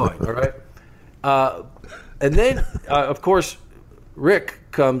 He's going, all right? And then, of course, Rick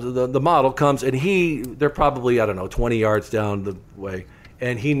comes, the model comes, and they're probably, 20 yards down the way,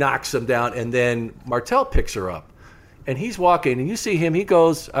 and he knocks him down, and then Martel picks her up. And he's walking, and you see him, he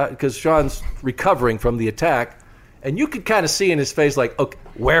goes, because Sean's recovering from the attack, and you could kind of see in his face, like, okay,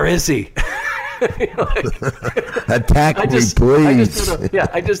 where is he? Attack me, please.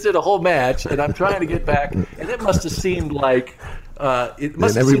 I just did a whole match, and I'm trying to get back, and it must have seemed like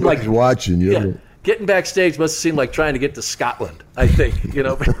everybody's watching you. Yeah, getting backstage must have seemed like trying to get to Scotland. I think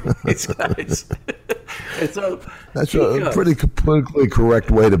these guys. And so that's a pretty politically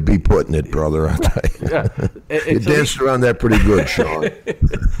correct way to be putting it, brother. I'll tell you. Yeah, you danced around that pretty good, Sean.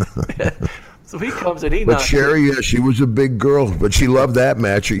 So he comes and But Sherry, she was a big girl, but she loved that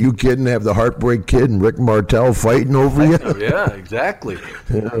match. Are you kidding? Have the Heartbreak Kid and Rick Martel fighting over you? Yeah, exactly.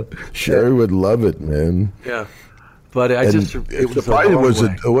 Sherry would love it, man. Yeah. But it was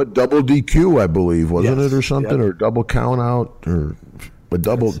what double DQ, I believe, wasn't it, or something, or double count out, or a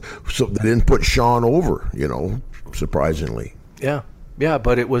double. So they didn't put Sean over, surprisingly. Yeah,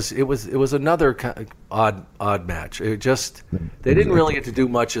 but it was another odd match. It just they didn't really get to do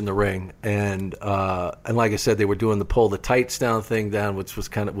much in the ring, and like I said, they were doing the pull the tights down thing down, which was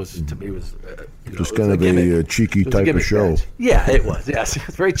to me was just kind of a cheeky type of show. Match. Yeah, it was. Yes, it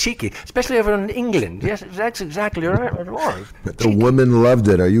was very cheeky, especially over in England. Yes, that's exactly right. It was. The women loved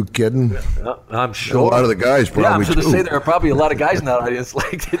it. Are you kidding? I'm sure. A lot of the guys probably. Yeah, I'm sure to say there are probably a lot of guys in that audience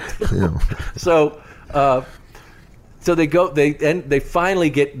liked it. Yeah. So they finally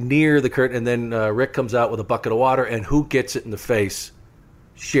get near the curtain, and then Rick comes out with a bucket of water, and who gets it in the face?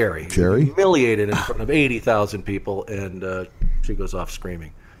 Sherry. Humiliated in front of 80,000 people, and she goes off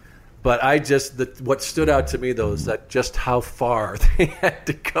screaming. But what stood out to me, though, is that just how far they had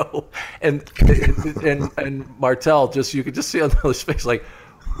to go. And Martel, you could just see on his face, like,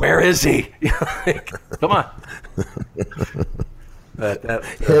 where is he? Come on.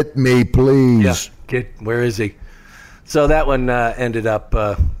 Hit me, please. Yeah, where is he? So that one ended up,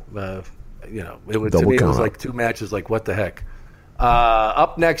 it was like two matches. Like, what the heck?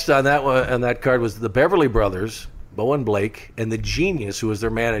 Up next on that card was the Beverly Brothers, Bo and Blake, and the Genius, who was their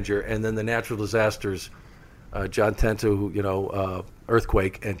manager, and then the Natural Disasters, John Tenta,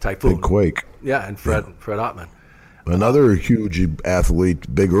 Earthquake, and Typhoon. Big Quake. Yeah, and Fred Ottman. Another huge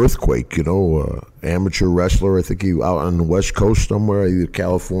athlete, Big Earthquake, amateur wrestler. I think he out on the West Coast somewhere, either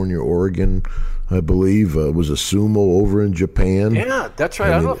California, Oregon, I believe. Was a sumo over in Japan. Yeah, that's right.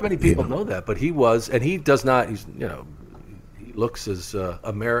 I don't know if many people know that, but he was, and he does not. He looks as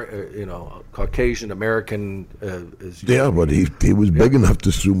Caucasian American as. Yeah, but he was big enough to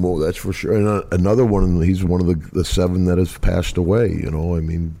sumo. That's for sure. And another one. He's one of the 7 that has passed away.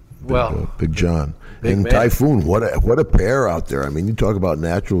 Big John. Big and man. Typhoon, what a pair out there. I mean, you talk about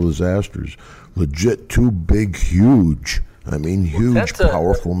natural disasters. Legit 2 big, huge. I mean, huge,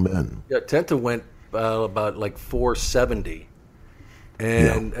 powerful men. Yeah, Tenta went about like 470.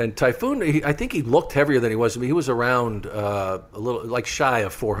 And Typhoon, I think he looked heavier than he was. I mean, he was around a little, like shy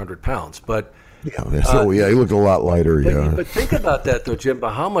of 400 pounds. But he looked a lot lighter, But think about that, though, Jim,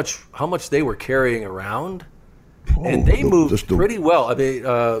 about how much they were carrying around. And they moved pretty well. I mean,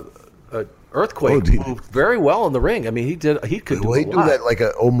 Earthquake moved very well in the ring. I mean, he could do a lot. Do that like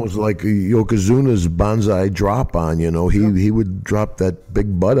almost like Yokozuna's Banzai drop on, He would drop that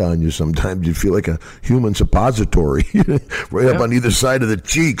big butt on you sometimes. You'd feel like a human suppository up on either side of the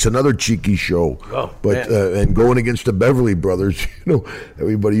cheeks. Another cheeky show. Oh, but and going against the Beverly Brothers,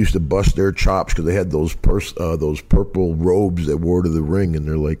 everybody used to bust their chops because they had those purple robes they wore to the ring, and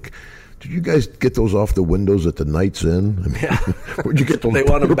they're like, did you guys get those off the windows at the Night's Inn? I mean, where'd you get those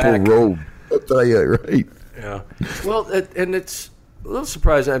purple robes? I'll tell you, right? Yeah. Well, and it's a little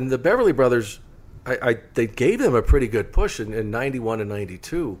surprising. I mean, the Beverly Brothers, they gave them a pretty good push in 91 and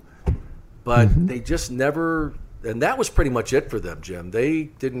 92, but they just never, and that was pretty much it for them, Jim. They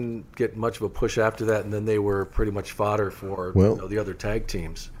didn't get much of a push after that, and then they were pretty much fodder for the other tag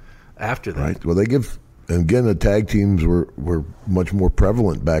teams after that. Right. Well, they give again, the tag teams were much more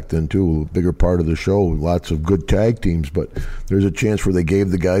prevalent back then too. A bigger part of the show. Lots of good tag teams, but there's a chance where they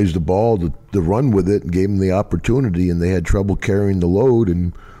gave the guys the ball to run with it and gave them the opportunity, and they had trouble carrying the load,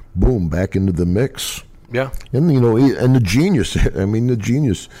 and boom, back into the mix. Yeah, and and the genius. I mean, the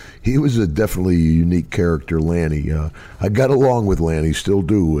genius. He was definitely a unique character, Lanny. I got along with Lanny, still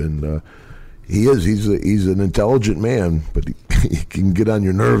do, and he is. He's an intelligent man, but he can get on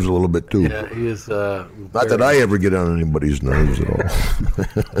your nerves a little bit too. Yeah, he is. Not that I ever get on anybody's nerves at all.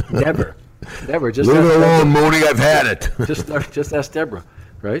 Never. Just leave it alone, Mooney. I've had it. Just ask Deborah,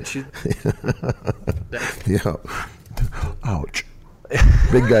 right? She. Yeah. Ouch.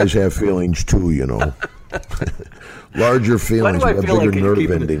 Big guys have feelings too, Larger feelings with bigger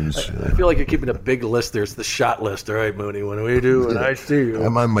nerve endings. I feel like you're keeping a big list. There's the shot list. All right, Mooney, when I see you.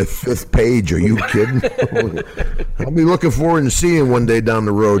 I'm on my 5th page. Are you kidding? I'll be looking forward to seeing one day down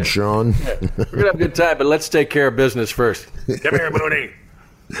the road, Sean. We're going to have a good time, but let's take care of business first. Come here, Mooney.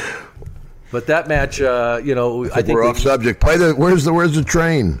 But that match, I think we're off subject. Where's the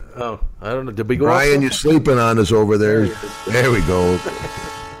train? Oh, I don't know. Did we go? Ryan, you're sleeping on us over there. There we go.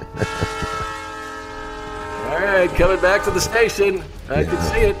 All right, coming back to the station. I can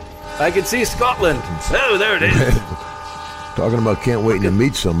see it. I can see Scotland. Oh, there it is. Talking about can't wait to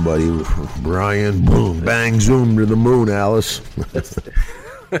meet somebody. Brian, boom, bang, zoom to the moon, Alice.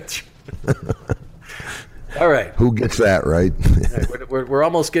 All right. Who gets that, right? We're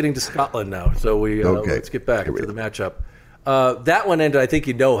almost getting to Scotland now, so let's get back to the matchup. That one ended, I think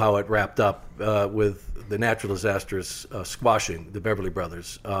you know how it wrapped up with the natural disasters squashing the Beverly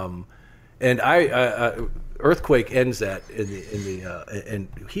Brothers. And Earthquake ends that and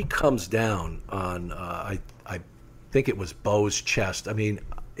he comes down on I think it was Bo's chest. I mean,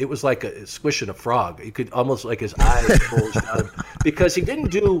 it was like squishing a frog. You could almost like his eyes bulged out because he didn't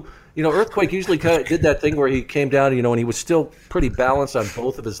do. Earthquake usually kind of did that thing where he came down, and he was still pretty balanced on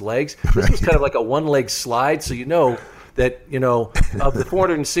both of his legs. This was kind of like a one-leg slide, so that of the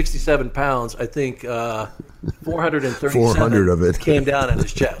 467 pounds, I think 437 of it came down on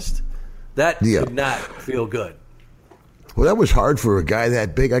his chest. That did not feel good. Well, that was hard for a guy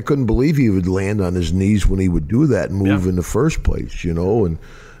that big. I couldn't believe he would land on his knees when he would do that and move in the first place, And,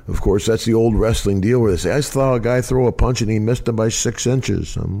 of course, that's the old wrestling deal where they say, I saw a guy throw a punch and he missed him by 6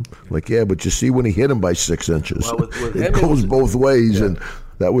 inches. I'm like, yeah, but you see when he hit him by 6 inches. Well, it goes both ways, and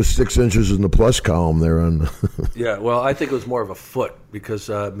that was 6 inches in the plus column there. Yeah, well, I think it was more of a foot because,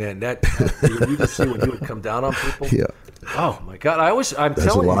 man, you just see when he would come down on people. Yeah. Oh my God!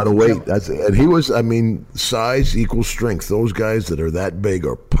 That's a lot of weight. And he was. I mean, size equals strength. Those guys that are that big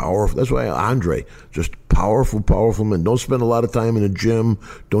are powerful. That's why Andre, just powerful men. Don't spend a lot of time in the gym.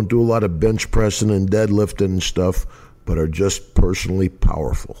 Don't do a lot of bench pressing and deadlifting and stuff, but are just personally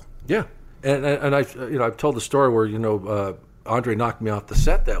powerful. Yeah, and I've told the story where Andre knocked me off the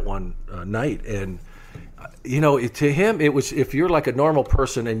set that one night, and to him it was, if you're like a normal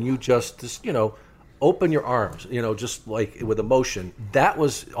person and you just open your arms, just like with emotion. That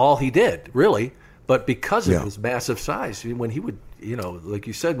was all he did, really. But because of his massive size, when he would, like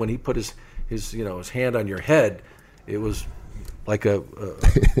you said, when he put his hand on your head, it was like a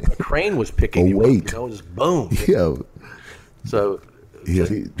crane was picking you weight. up. Just boom. Yeah. So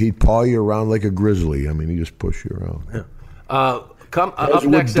he'd paw you around like a grizzly. I mean, he just push you around. Yeah. Come up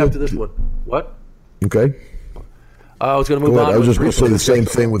next after this one. What? Okay. I was going to move on. I was just going to say the same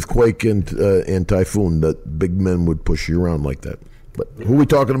thing with Quake and Typhoon, that big men would push you around like that. But who are we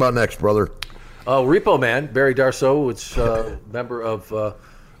talking about next, brother? Repo Man, Barry Darsow, which member of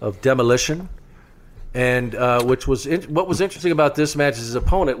Demolition. And what was interesting about this match is his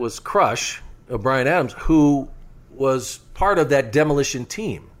opponent was Crush, Brian Adams, who was part of that Demolition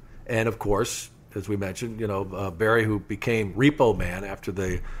team. And, of course, as we mentioned, Barry, who became Repo Man after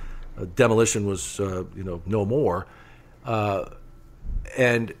the Demolition was, no more.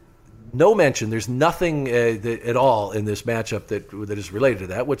 And no mention. There's nothing at all in this matchup that is related to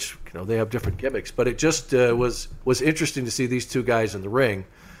that. Which they have different gimmicks, but it just was interesting to see these two guys in the ring,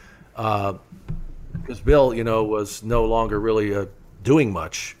 because Bill, was no longer really doing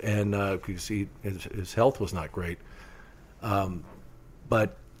much, and because his health was not great.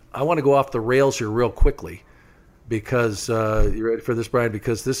 But I want to go off the rails here real quickly. Because you ready for this, Brian?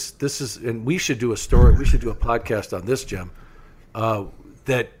 Because this is, and we should do a story. We should do a podcast on this, Jim.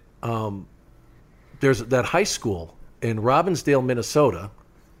 That there's that high school in Robbinsdale, Minnesota.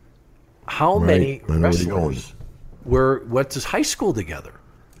 How many wrestlers went to high school together?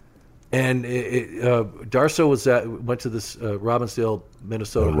 And Darsow went to this Robbinsdale,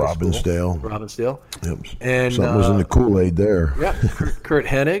 Minnesota. Robbinsdale. Robbinsdale. Yep. And something was in the Kool-Aid there. Yeah. Kurt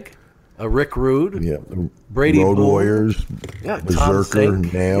Hennig. Rick Rude, Yeah, Brady Road Boone, Warriors, yeah, Berserker,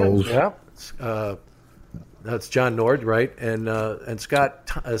 Nails. yeah. That's John Nord, right? And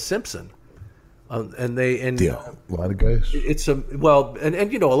Scott Simpson, and Yeah, a lot of guys. It's a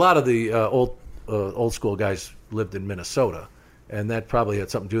lot of the old school guys lived in Minnesota, and that probably had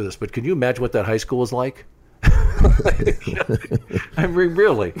something to do with this. But can you imagine what that high school was like? I mean,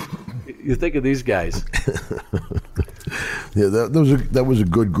 really, you think of these guys. Yeah, that was a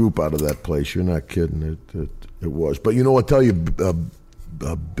good group out of that place. You're not kidding. It was. But I'll tell you,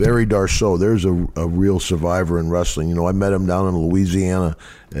 Barry Darsow, there's a real survivor in wrestling. I met him down in Louisiana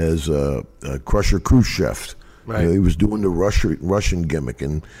as a Crusher Khrushchev. Right. He was doing the Russian gimmick,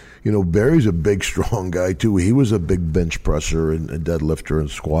 and Barry's a big, strong guy too. He was a big bench presser and a deadlifter and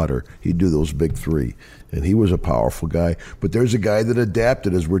squatter. He'd do those big three, and he was a powerful guy. But there's a guy that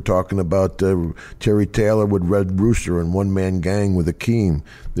adapted, as we're talking about Terry Taylor with Red Rooster and One Man Gang with Akeem.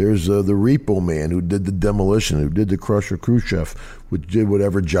 There's the Repo Man who did the Demolition, who did the Crusher Khrushchev, which did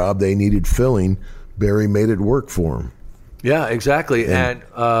whatever job they needed filling. Barry made it work for him. Yeah, exactly, and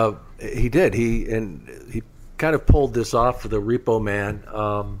he did. He kind of pulled this off for the Repo Man.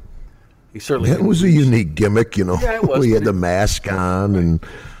 He certainly it was a unique gimmick, Yeah, it was. He had the mask on, and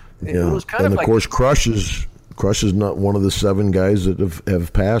it was kind of like, course Crush is not one of the 7 guys that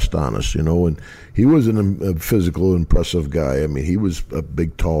have passed on us, and he was a physical, impressive guy. I mean, he was a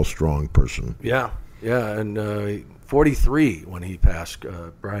big, tall, strong person. Yeah, and 43 when he passed,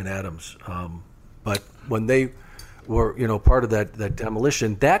 Brian Adams. But when they were, part of that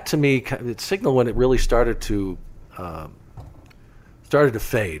demolition, that to me, it signaled when it really started to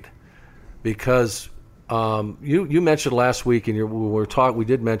fade, because you mentioned last week, and we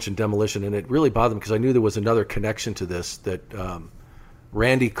did mention demolition, and it really bothered me because I knew there was another connection to this, that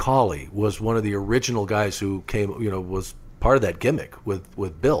Randy Cawley was one of the original guys who came, was part of that gimmick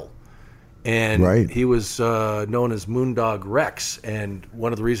with Bill. And right. He was known as Moondog Rex, and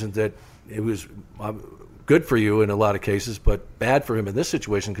one of the reasons that it was good for you in a lot of cases, but bad for him in this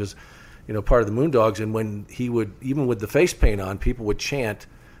situation because, part of the Moondogs, and when he would, even with the face paint on, people would chant,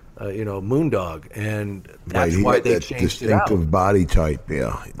 Moondog, and that's why they changed it out. Distinctive body type,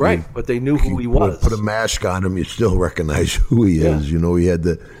 yeah. Right, but they knew who he was. Put a mask on him, you still recognize who he is. He had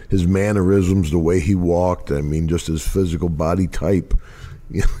his mannerisms, the way he walked. I mean, just his physical body type.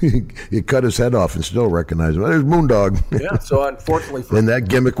 You cut his head off and still recognize him. There's Moondog. Yeah, so unfortunately and that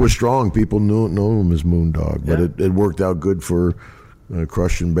gimmick was strong. People knew him as Moondog, but it worked out good for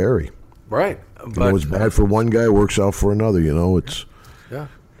Crush and Barry. Right. But it was bad for one guy, works out for another. It's kind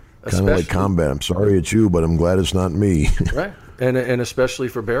of like combat. I'm sorry it's you, but I'm glad it's not me. Right. And especially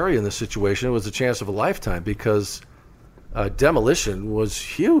for Barry in this situation, it was a chance of a lifetime because Demolition was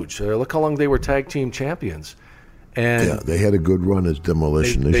huge. Look how long they were tag team champions. And they had a good run as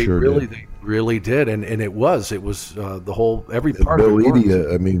Demolition. They sure really, did. They really did, and it was the whole every part Bill of it.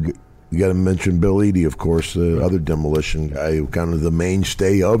 Eadie, I mean, you got to mention Bill Eadie, of course, the other Demolition guy, who kind of the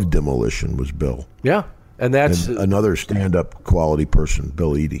mainstay of Demolition was Bill. Yeah, and that's another stand-up quality person,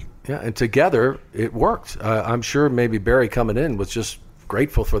 Bill Eadie. Yeah, and together it worked. I'm sure maybe Barry coming in was just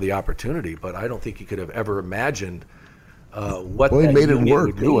grateful for the opportunity, but I don't think he could have ever imagined. What he made it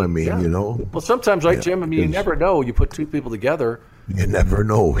work too. I mean, Well, sometimes, right, Jim? I mean, you never know. You put two people together. You never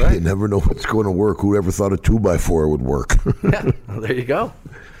know. Right? You never know what's going to work. Whoever thought a 2x4 would work? Yeah, well, there you go.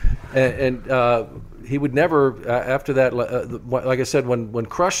 And he would never. After that, like I said, when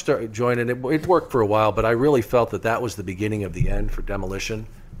Crush started joining, it worked for a while. But I really felt that was the beginning of the end for Demolition,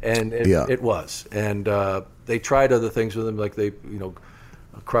 and it was. And they tried other things with him, like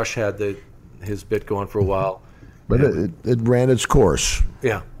Crush had his bit going for a while. But it ran its course.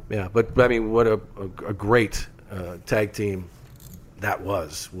 Yeah. But I mean, what a great tag team that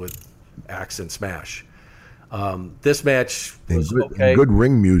was with Axe and Smash. This match was okay. Good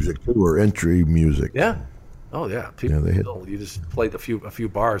ring music too, or entry music. Yeah. Oh yeah. People, you just played a few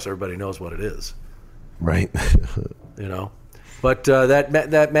bars. Everybody knows what it is. Right. But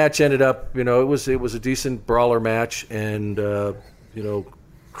that match ended up. It was a decent brawler match, and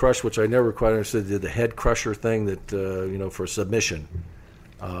Crush, which I never quite understood, did the head crusher thing that for submission,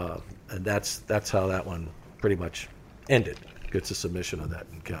 and that's how that one pretty much ended. Gets a submission on that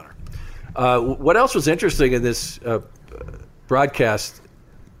encounter. What else was interesting in this broadcast,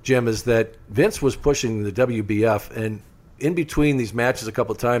 Jim, is that Vince was pushing the WBF, and in between these matches a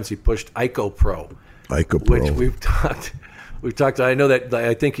couple of times he pushed Ico Pro, which we've talked. I know that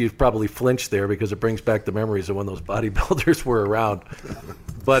I think you've probably flinched there because it brings back the memories of when those bodybuilders were around.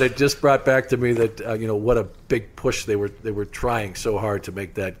 But it just brought back to me that what a big push they were trying so hard to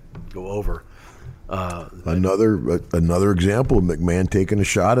make that go over. Another example of McMahon taking a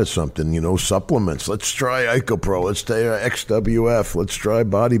shot at something, supplements. Let's try IcoPro. Let's try XWF. Let's try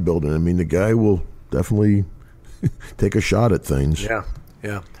bodybuilding. I mean, the guy will definitely take a shot at things.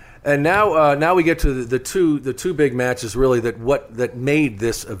 Yeah. And now we get to the two big matches really that made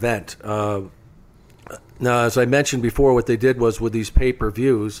this event. Now, as I mentioned before, what they did was with these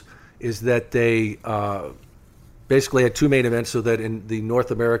pay-per-views is that they basically had two main events so that in the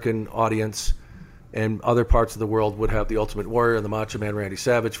North American audience and other parts of the world would have the Ultimate Warrior and the Macho Man Randy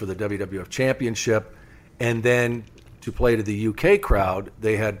Savage for the WWF Championship. And then to play to the UK crowd,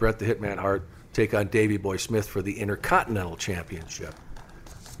 they had Bret the Hitman Hart take on Davey Boy Smith for the Intercontinental Championship.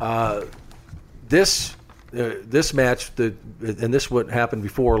 This match, and this what happened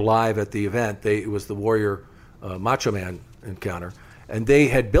before live at the event, it was the Warrior Macho Man encounter. And they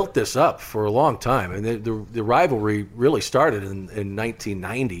had built this up for a long time. And the rivalry really started in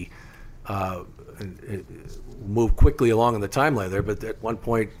 1990. It moved quickly along in the timeline there, but at one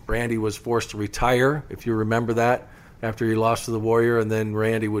point Randy was forced to retire, if you remember that, after he lost to the Warrior, and then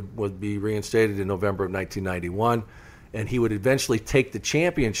Randy would be reinstated in November of 1991, and he would eventually take the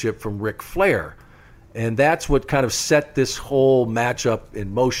championship from Ric Flair. And that's what kind of set this whole matchup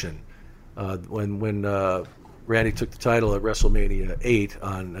in motion when Randy took the title at WrestleMania 8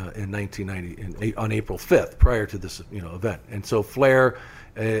 in 1990 on April 5th, prior to this event. And so Flair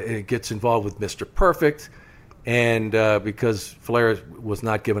gets involved with Mr. Perfect, and because Flair was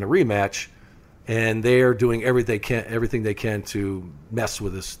not given a rematch, and they are doing everything they can to mess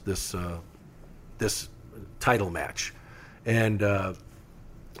with this title match. And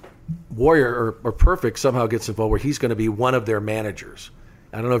Warrior or Perfect somehow gets involved where he's going to be one of their managers.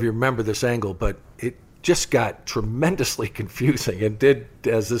 I don't know if you remember this angle, but it just got tremendously confusing and did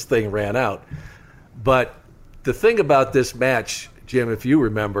as this thing ran out. But the thing about this match, Jim, if you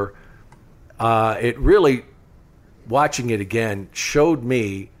remember, it really, watching it again, showed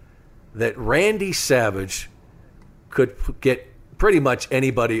me that Randy Savage could get pretty much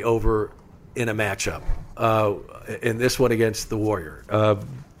anybody over in a matchup, in this one against the Warrior.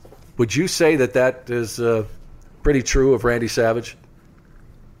 Would you say that is pretty true of Randy Savage?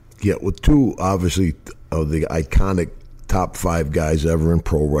 Yeah, with two, obviously, of the iconic top five guys ever in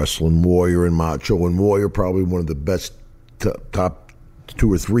pro wrestling, Warrior and Macho, and Warrior probably one of the best top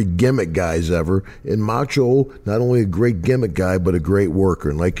two or three gimmick guys ever. And Macho, not only a great gimmick guy, but a great worker.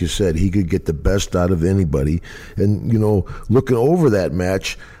 And like you said, he could get the best out of anybody. And, looking over that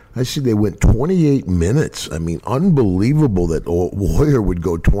match, I see they went 28 minutes. I mean, unbelievable that Warrior would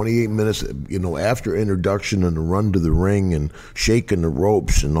go 28 minutes, after introduction and the run to the ring and shaking the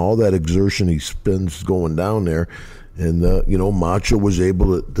ropes and all that exertion he spends going down there. And, Macho was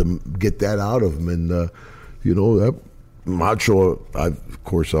able to get that out of him. And, that Macho, I, of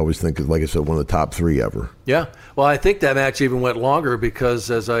course, always think is, like I said, one of the top three ever. Yeah. Well, I think that match even went longer because,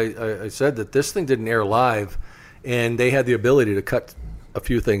 as I said, that this thing didn't air live, and they had the ability to cut a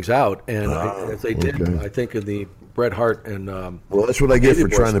few things out, and as they did, okay. I think in the Bret Hart and well, that's what I get for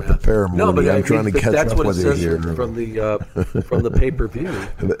trying to prepare more. No, but I'm trying to catch up with it here from the pay-per-view.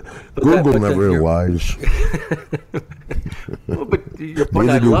 Google never lies. Well, but your point,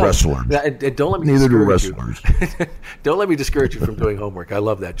 neither do wrestlers. Don't let me neither do discourage wrestlers. You. Don't let me discourage you from doing homework. I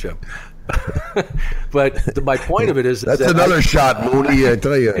love that, Jim. But my point of it is that's another shot, Mooney. I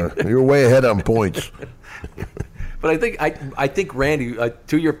tell you, you're way ahead on points. But I think Randy,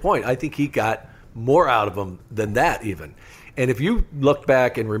 to your point, I think he got more out of him than that even. And if you look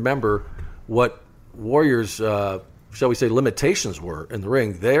back and remember what Warrior's, shall we say, limitations were in the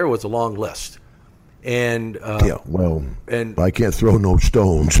ring, there was a long list. And and I can't throw no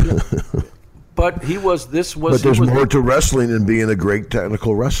stones. But But there's more to wrestling than being a great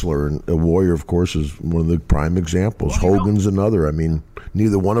technical wrestler. And a Warrior, of course, is one of the prime examples. Well, Hogan's another. I mean,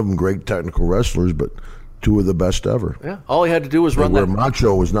 neither one of them great technical wrestlers, but two of the best ever. Yeah, all he had to do was run that.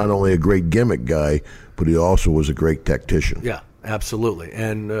 Macho was not only a great gimmick guy, but he also was a great tactician. Yeah, absolutely.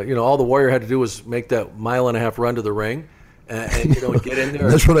 And all the Warrior had to do was make that 1.5-mile run to the ring, and get in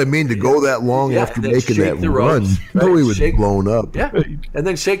there. That's what I mean, to go that long after making that run. Ropes, right? He was blown up. Yeah, and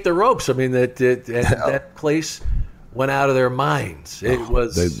then shake the ropes. I mean, that place went out of their minds. It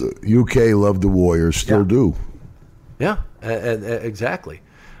was the UK loved the Warriors, still do. Yeah, exactly.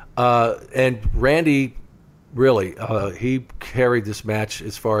 And Randy. Really, he carried this match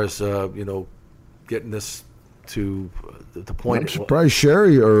as far as getting this to the point. I'm surprised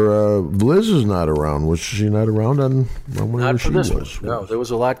Sherry or Liz is not around. Was she not around on whenever she was? No, there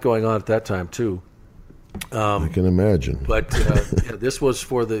was a lot going on at that time too. I can imagine. But this was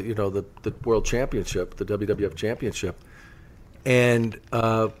for the World Championship, the WWF Championship, And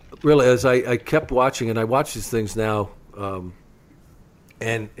really, as I kept watching, and I watch these things now,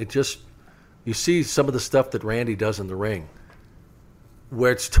 and it just, you see some of the stuff that Randy does in the ring,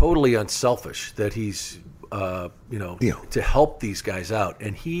 where it's totally unselfish, that he's, to help these guys out.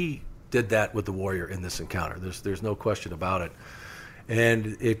 And he did that with the Warrior in this encounter. There's no question about it.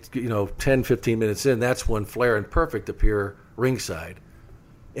 And it, 10, 15 minutes in, that's when Flair and Perfect appear ringside.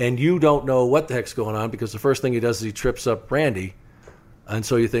 And you don't know what the heck's going on, because the first thing he does is he trips up Randy. And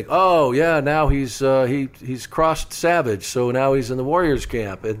so you think, oh, yeah, now he's crossed Savage, so now he's in the Warriors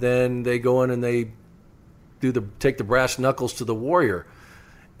camp. And then they go in and they take the brass knuckles to the Warrior.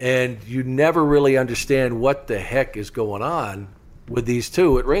 And you never really understand what the heck is going on with these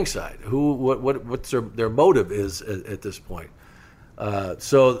two at ringside. What's their motive is at this point.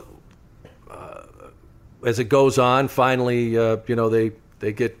 So as it goes on, finally,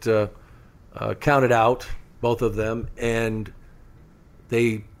 they get counted out, both of them, and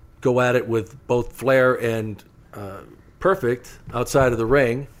they go at it with both Flair and Perfect outside of the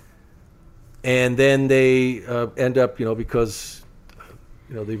ring. And then they end up, because,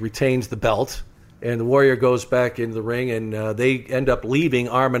 they retains the belt, and the Warrior goes back into the ring, and they end up leaving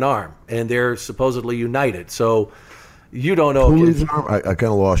arm in arm, and they're supposedly united. So you don't know. Who leaves arm? I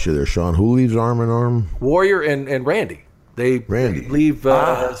kind of lost you there, Sean. Who leaves arm in arm? Warrior and Randy. They leave.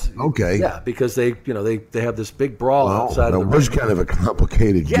 Okay. Yeah, because they have this big brawl outside of the ring. That was kind of a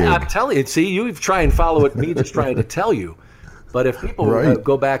complicated gig. Yeah, I'm telling you. See, you try and follow it, me just trying to tell you. But if people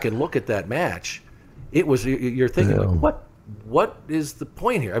go back and look at that match, it was, you're thinking, like, what is the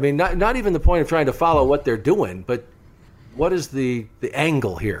point here? I mean, not even the point of trying to follow what they're doing, but what is the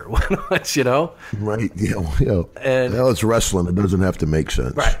angle here? Right, yeah. And it's wrestling. It doesn't have to make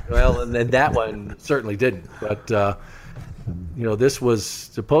sense. Right. Well, and then that one certainly didn't. But, this was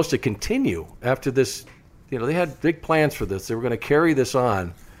supposed to continue after this. They had big plans for this. They were going to carry this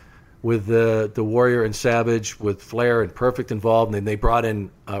on with the Warrior and Savage, with Flair and Perfect involved. And then they brought in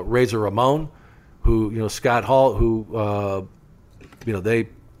Razor Ramon, who, Scott Hall, who, they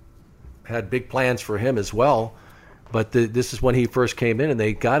had big plans for him as well. But this is when he first came in, and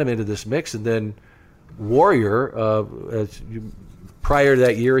they got him into this mix. And then Warrior, prior to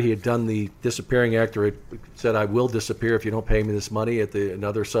that year, he had done the disappearing act, or said, "I will disappear if you don't pay me this money" at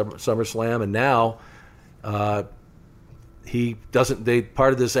another SummerSlam. And now he doesn't.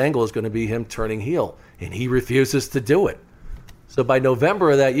 Part of this angle is going to be him turning heel, and he refuses to do it. So by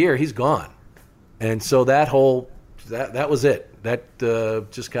November of that year, he's gone. And so that was it. That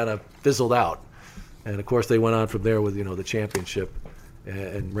just kind of fizzled out. And, of course, they went on from there with, the championship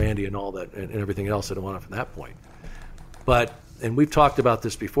and Randy and all that and everything else that went on from that point. But, and we've talked about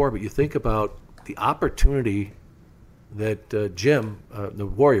this before, but you think about the opportunity that Jim, the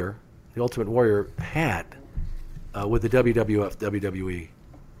Warrior, the Ultimate Warrior, had with the WWF, WWE,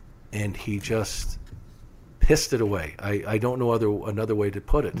 and he just pissed it away. I don't know another way to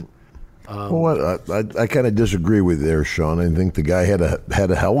put it. I kind of disagree with you there, Sean. I think the guy had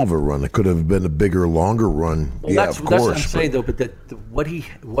a hell of a run. It could have been a bigger, longer run. Well, of course. That's what I'm saying, though. But what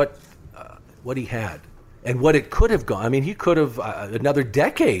he had, and what it could have gone. I mean, he could have another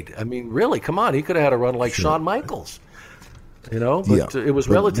decade. I mean, really, come on, he could have had a run like Shawn Michaels. But it was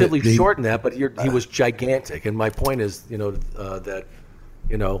relatively short in that. But he was gigantic. And my point is, that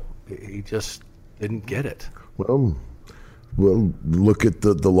he just didn't get it. Well, look at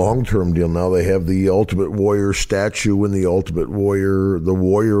the long-term deal. Now they have the Ultimate Warrior statue and the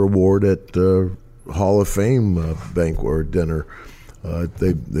Warrior Award at Hall of Fame banquet or dinner.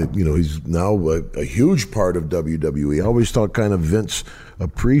 He's now a huge part of WWE. I always thought kind of Vince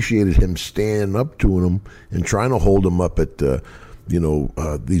appreciated him standing up to him and trying to hold him up at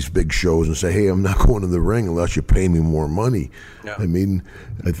these big shows and say, "Hey, I'm not going to the ring unless you pay me more money." Yeah. I mean,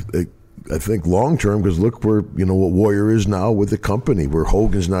 I think long term, because look where what Warrior is now with the company, where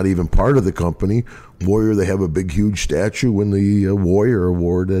Hogan's not even part of the company. Warrior, they have a big, huge statue in the Warrior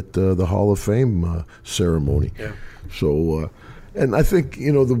Award at the Hall of Fame ceremony. Yeah. So, and I think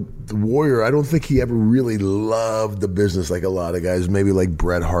the Warrior, I don't think he ever really loved the business like a lot of guys. Maybe like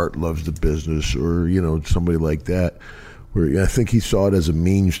Bret Hart loves the business, or somebody like that. Where I think he saw it as a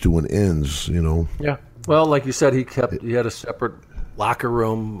means to an ends. Yeah. Well, like you said, he had a separate locker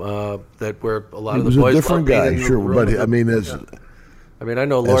room where a lot of the boys. He was a different guy, sure, but I mean, I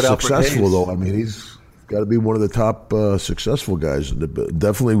know Lord Alfred successful Hayes. Though. I mean, he's got to be one of the top successful guys.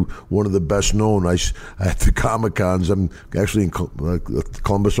 Definitely one of the best known. At the Comic-Cons, I'm actually in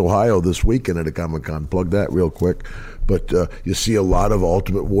Columbus, Ohio this weekend at a Comic-Con. Plug that real quick. But you see a lot of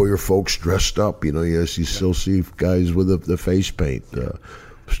Ultimate Warrior folks dressed up. You still see guys with the face paint.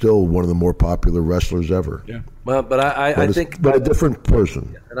 still one of the more popular wrestlers ever. Yeah. Well, but I think, but a different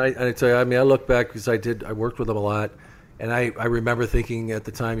person. And I tell you, I mean, I look back because I worked with him a lot, and I remember thinking at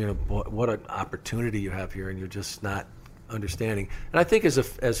the time, you know, boy, what an opportunity you have here, and you're just not understanding. And I think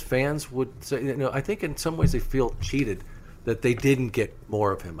as fans would say, you know, I think in some ways they feel cheated that they didn't get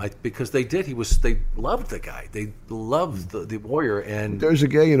more of him. Because they did. They loved the guy. They loved the Warrior. And there's a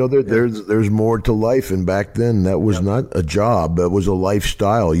guy, you know, there's more to life. And back then, that was not a job. That was a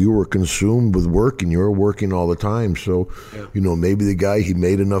lifestyle. You were consumed with work, and you were working all the time. So, you know, maybe the guy, he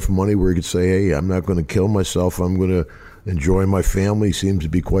made enough money where he could say, hey, I'm not going to kill myself. I'm going to enjoy my family. He seems to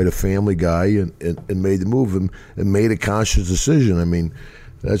be quite a family guy, and made the move and made a conscious decision. I mean,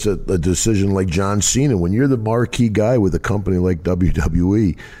 that's a decision like John Cena. When you're the marquee guy with a company like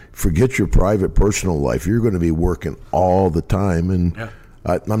WWE, forget your private, personal life. You're going to be working all the time. And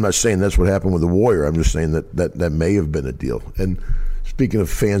I'm not saying that's what happened with the Warrior. I'm just saying that may have been a deal. And speaking of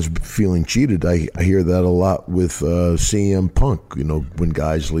fans feeling cheated, I hear that a lot with CM Punk, you know, when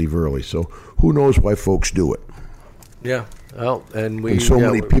guys leave early. So who knows why folks do it. Yeah. Well, and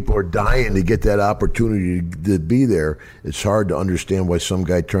many people are dying to get that opportunity to be there. It's hard to understand why some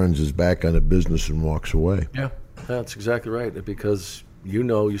guy turns his back on a business and walks away. Yeah, that's exactly right. Because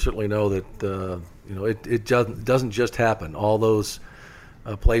you certainly know that you know it doesn't just happen. All those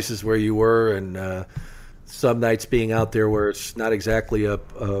places where you were, and some nights being out there where it's not exactly a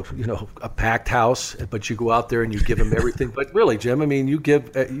packed house, but you go out there and you give them everything. But really, Jim, I mean,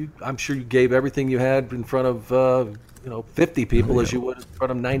 I'm sure you gave everything you had in front of 50 people as you would in front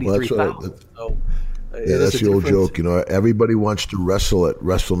of 93,000. That's the old joke. You know, everybody wants to wrestle at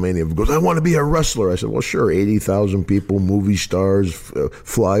WrestleMania. He goes, I want to be a wrestler. I said, well, sure, 80,000 people, movie stars,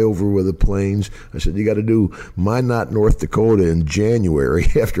 fly over with the planes. I said, you got to do Minot, North Dakota in January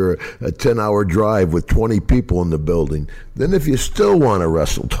after a 10-hour drive with 20 people in the building. Then if you still want to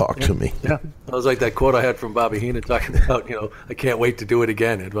wrestle, talk to me. Yeah, that was like that quote I had from Bobby Heenan talking about, I can't wait to do it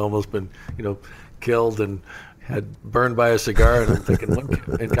again. It had almost been, killed and had burned by a cigar, and I'm thinking, and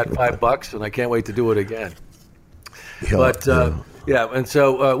got $5, and I can't wait to do it again. And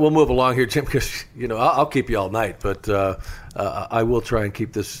so we'll move along here, Jim, because I'll keep you all night, but I will try and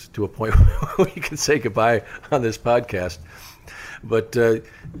keep this to a point where we can say goodbye on this podcast. But going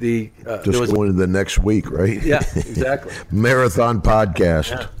into the next week, right? Yeah, exactly. Marathon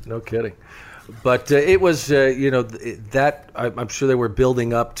podcast. Yeah, no kidding. But it was, that I'm sure they were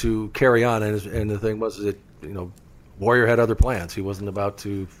building up to carry on, and the thing was that Warrior had other plans. He wasn't about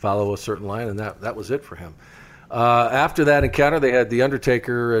to follow a certain line, and that was it for him. After that encounter, they had The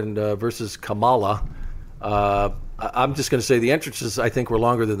Undertaker and versus Kamala. I'm just going to say the entrances, I think, were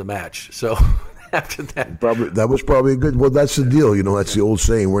longer than the match. So after that, that was probably a good. Well, that's the deal. That's the old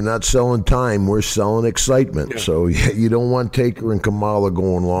saying: we're not selling time, we're selling excitement. Yeah. So you don't want Taker and Kamala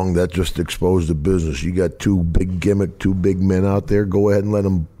going long. That just exposed the business. You got two big men out there. Go ahead and let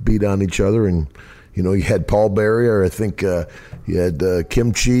them beat on each other. And you had Paul Bearer. I think you had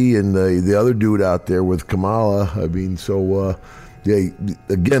Kimchi and the other dude out there with Kamala. I mean, so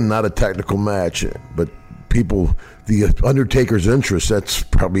again, not a technical match, but people. The Undertaker's interest, that's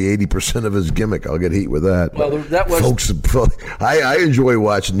probably 80% of his gimmick. I'll get heat with that. Well, that was... Folks, I enjoy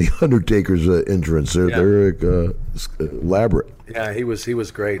watching the Undertaker's entrance. They're elaborate. Yeah, he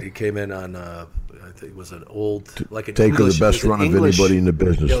was great. He came in on, I think it was an old... Taker, the best run of anybody in the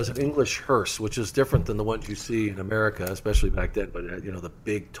business. Yeah, it was an English hearse, which is different than the ones you see in America, especially back then. But, the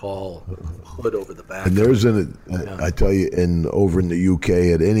big, tall hood over the back. And there's, I tell you, over in the UK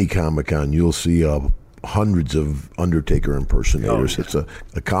at any Comic-Con, you'll see hundreds of Undertaker impersonators. It's a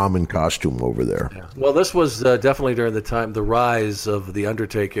common costume over there. Yeah. Well, this was definitely during the rise of the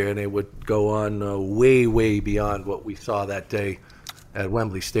Undertaker, and it would go on way, way beyond what we saw that day at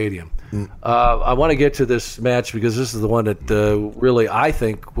Wembley Stadium. I want to get to this match because this is the one that really I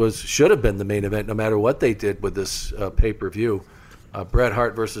think should have been the main event, no matter what they did with this pay-per-view. Bret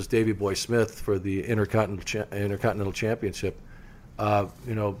Hart versus Davey Boy Smith for the Intercontinental Championship.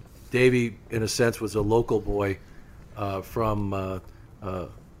 Davey, in a sense, was a local boy from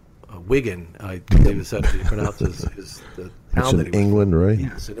Wigan. I believe is how you pronounce his the town. It's in England, right?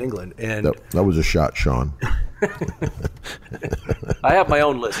 Yes, in England. And that was a shot, Sean. I have my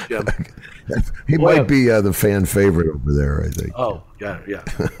own list, Jim. He might be the fan favorite over there, I think. Oh, yeah.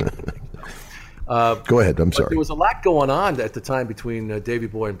 Go ahead. I'm sorry. There was a lot going on at the time between Davey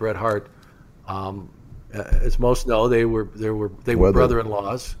Boy and Bret Hart. As most know, they were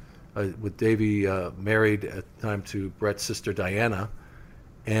brother-in-laws. With Davey married at the time to Bret's sister Diana,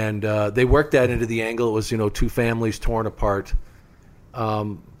 and they worked that into the angle. It was two families torn apart,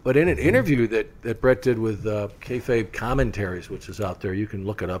 But in an interview that Bret did with Kayfabe Commentaries, which is out there, you can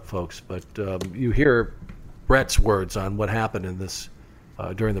look it up, folks. But you hear Bret's words on what happened in this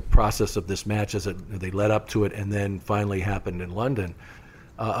during the process of this match as they led up to it, and then finally happened in London.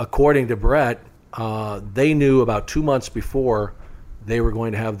 According to Bret, they knew about 2 months before they were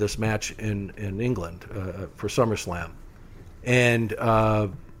going to have this match in England for SummerSlam, and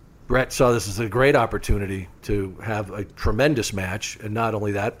Bret saw this as a great opportunity to have a tremendous match, and not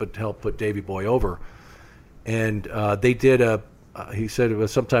only that, but to help put Davey Boy over. And they did he said it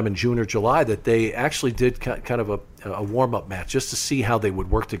was sometime in June or July that they actually did kind of a warm-up match just to see how they would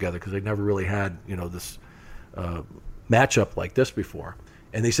work together, because they never really had this matchup like this before.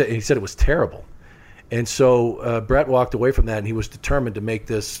 And he said it was terrible. And so Bret walked away from that, and he was determined to make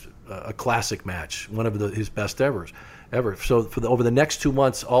this a classic match, one of his best ever. So over the next 2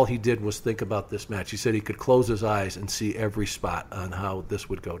 months, all he did was think about this match. He said he could close his eyes and see every spot on how this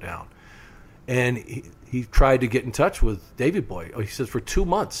would go down. And he tried to get in touch with Davey Boy. He says for 2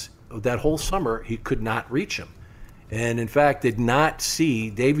 months, that whole summer, he could not reach him. And in fact, did not see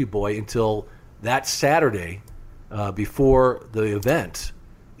Davey Boy until that Saturday before the event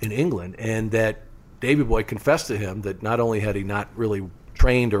in England. And that Davey Boy confessed to him that not only had he not really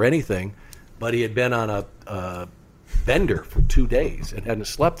trained or anything, but he had been on a bender for 2 days and hadn't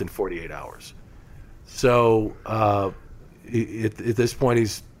slept in 48 hours. So at this point,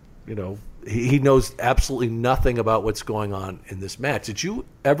 he's, he knows absolutely nothing about what's going on in this match. Did you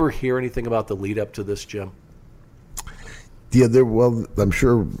ever hear anything about the lead up to this, Jim? Yeah, well, I'm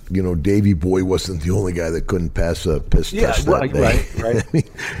sure, Davey Boy wasn't the only guy that couldn't pass a piss test that day. Right. I mean,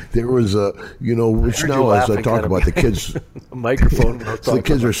 there was which now as I talk about the kids, microphone. The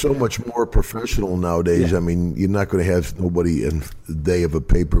kids are so much more professional nowadays. Yeah. I mean, you're not going to have nobody in the day of a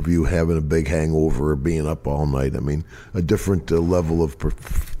pay-per-view having a big hangover or being up all night. I mean, a different level of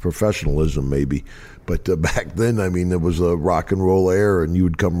professionalism maybe. But back then, I mean, there was a rock and roll era, and you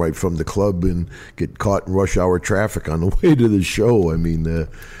would come right from the club and get caught in rush hour traffic on the way to the show. I mean,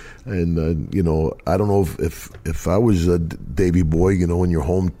 I don't know if I was a Davey Boy, in your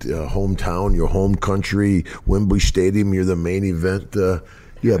hometown, your home country, Wembley Stadium, you're the main event.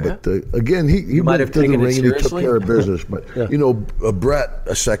 But again, he might have taken the ring it and he took seriously. care of business. But Bret,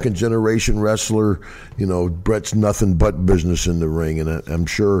 a second generation wrestler, Bret's nothing but business in the ring, and I'm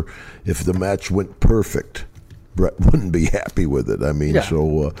sure if the match went perfect, Bret wouldn't be happy with it. I mean,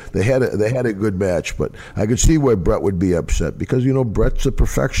 so they had a good match, but I could see why Bret would be upset because Bret's a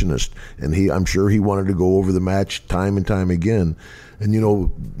perfectionist, and I'm sure he wanted to go over the match time and time again. And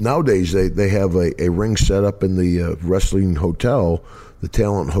nowadays they have a ring set up in the wrestling hotel, the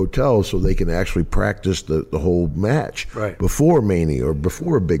Talent Hotel, so they can actually practice the whole match before Mania or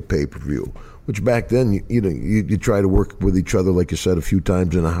before a big pay-per-view. Which back then, you try to work with each other, like you said, a few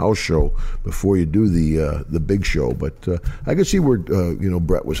times in a house show before you do the big show. But I could see where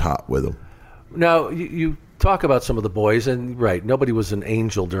Bret was hot with him. Now you talk about some of the boys, and nobody was an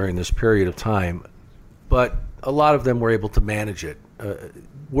angel during this period of time, but a lot of them were able to manage it.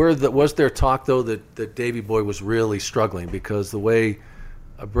 Was there talk though that Davey Boy was really struggling, because the way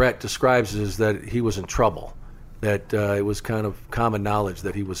Bret describes it is that he was in trouble. That it was kind of common knowledge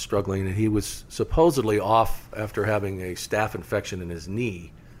that he was struggling, and he was supposedly off after having a staph infection in his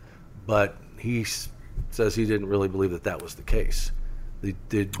knee, but he says he didn't really believe that was the case.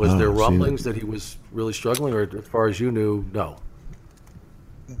 Was there rumblings that he was really struggling, or as far as you knew, no?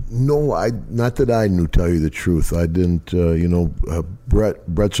 No, not that I knew, tell you the truth. I didn't,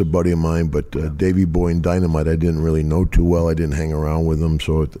 Bret's a buddy of mine, but Davey Boy and Dynamite I didn't really know too well. I didn't hang around with him,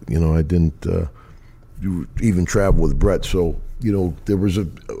 so, I didn't even travel with Bret. So, there was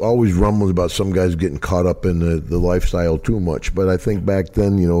always rumblings about some guys getting caught up in the lifestyle too much. But I think back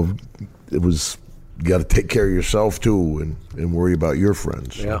then, it was, you got to take care of yourself too and worry about your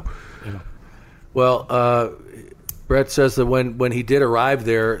friends. So. Yeah. Well, Bret says that when he did arrive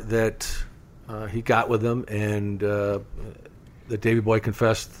there, that he got with him, and that Davey Boy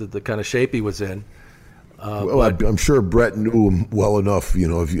confessed the kind of shape he was in. I'm sure Bret knew him well enough.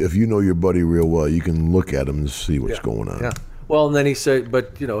 If you know your buddy real well, you can look at him and see what's going on. Yeah. Well, and then he said,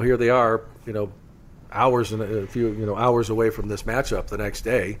 but here they are, hours and a few hours away from this matchup the next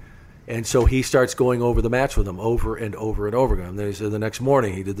day, and so he starts going over the match with him over and over and over again. And then he said the next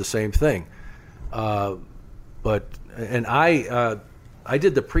morning he did the same thing. I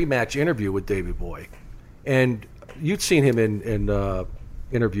did the pre-match interview with Davey Boy, and you'd seen him in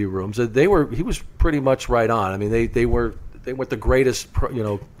interview rooms. He was pretty much right on. I mean, they weren't the greatest.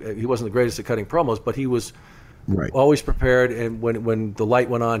 He wasn't the greatest at cutting promos, but he was always prepared. And when the light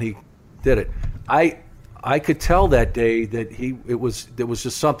went on, he did it. I could tell that day that there was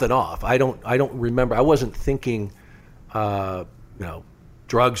just something off. I don't remember. I wasn't thinking,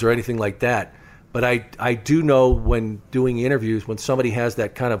 drugs or anything like that. But I do know when doing interviews, when somebody has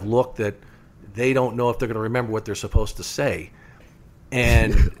that kind of look that they don't know if they're going to remember what they're supposed to say.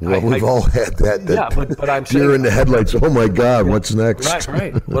 And we've all had that. Yeah, but I'm saying, you're in the headlights. Oh my God, what's next?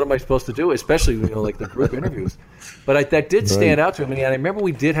 Right. What am I supposed to do? Especially like the group interviews. But that did stand out to me. And I remember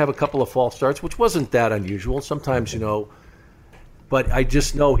we did have a couple of false starts, which wasn't that unusual. Sometimes, but I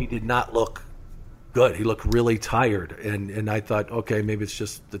just know he did not look good. He looked really tired, and I thought, okay, maybe it's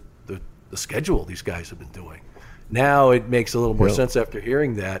just the schedule these guys have been doing. Now it makes a little more sense after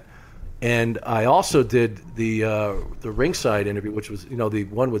hearing that. And I also did the ringside interview, which was, the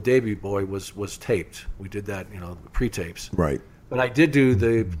one with Davey Boy was taped. We did that, pre-tapes. Right. But I did do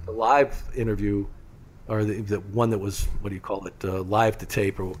the live interview, or the one that was, what do you call it, live to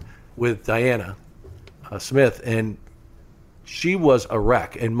tape, or with Diana Smith, and she was a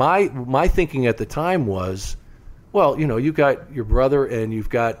wreck. And my thinking at the time was, well, you got your brother and you've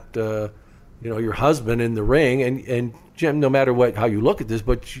got your husband in the ring, and Jim, no matter how you look at this,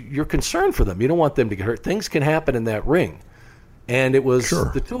 but you're concerned for them. You don't want them to get hurt. Things can happen in that ring. And it was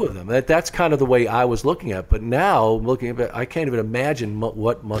the two of them. That's kind of the way I was looking at it. But now, looking at it, I can't even imagine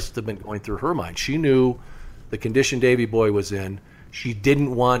what must have been going through her mind. She knew the condition Davey Boy was in. She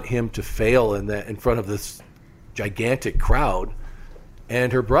didn't want him to fail in front of this gigantic crowd.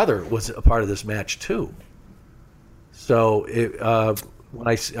 And her brother was a part of this match, too. So when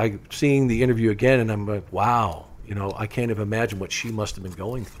I seeing the interview again, and I'm like, wow. I can't even imagine what she must have been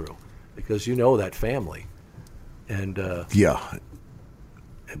going through, because that family, and it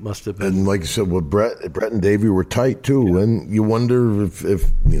must have been. And like I said, Bret and Davey were tight too, and you wonder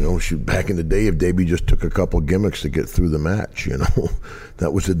if back in the day, if Davey just took a couple gimmicks to get through the match,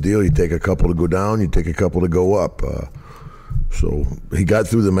 that was the deal. You take a couple to go down, you take a couple to go up. So he got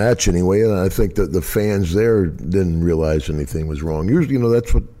through the match anyway, and I think that the fans there didn't realize anything was wrong. Usually,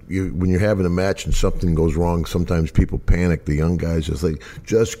 that's what when you're having a match and something goes wrong, sometimes people panic. The young guys just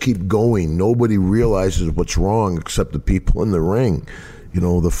just keep going. Nobody realizes what's wrong except the people in the ring.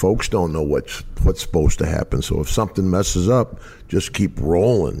 The folks don't know what's supposed to happen. So if something messes up, just keep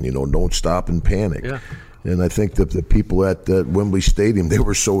rolling. Don't stop and panic. Yeah. And I think that the people at Wembley Stadium, they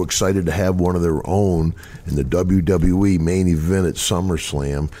were so excited to have one of their own in the WWE main event at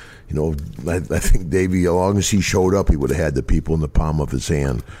SummerSlam. I think Davey, as long as he showed up, he would have had the people in the palm of his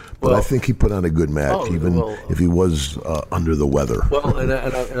hand. But I think he put on a good match, if he was under the weather. Well, and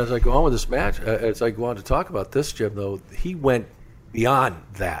as I go on with this match, as I go on to talk about this, Jim, though, he went beyond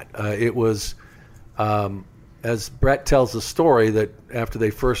that. It was, as Bret tells the story, that after they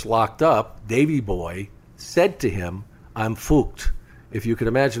first locked up, Davey Boy said to him, "I'm fooked." If you could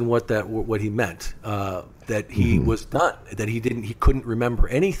imagine what he meant, that he was done, that he couldn't remember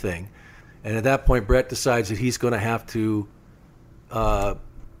anything, and at that point, Bret decides that he's going to have to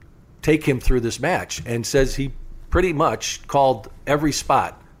take him through this match, and says he pretty much called every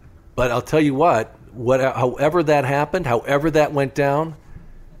spot. But I'll tell you however that happened, however that went down,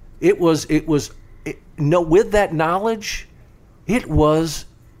 with that knowledge, it was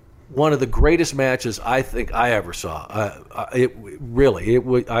one of the greatest matches I think I ever saw. I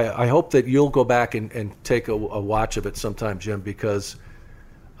hope that you'll go back and take a watch of it sometime, Jim, because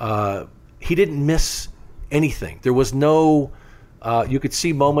he didn't miss anything. There was no. You could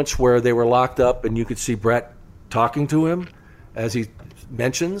see moments where they were locked up, and you could see Bret talking to him, as he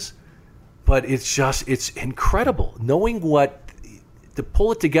mentions. But it's incredible knowing to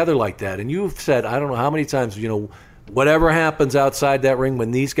pull it together like that. And you've said, I don't know how many times, whatever happens outside that ring, when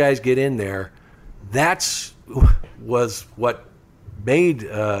these guys get in there, was what made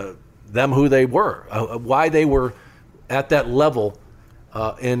them who they were, why they were at that level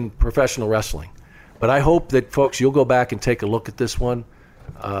in professional wrestling. But I hope that, folks, you'll go back and take a look at this one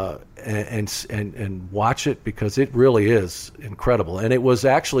and watch it, because it really is incredible. And it was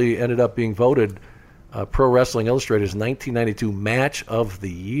actually ended up being voted Pro Wrestling Illustrated's 1992 Match of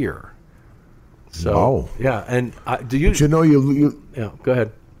the Year. So, wow. Yeah, and do you? But you go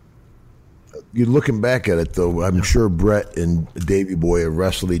ahead. You're looking back at it, though. I'm sure Bret and Davey Boy have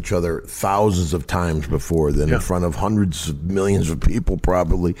wrestled each other thousands of times before then, in front of hundreds of millions of people,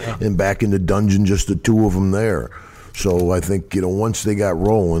 probably, and back in the dungeon, just the two of them there. So I think, once they got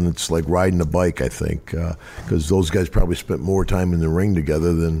rolling, it's like riding a bike, I think, because those guys probably spent more time in the ring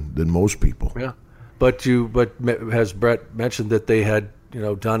together than most people. Yeah, but has Bret mentioned that they had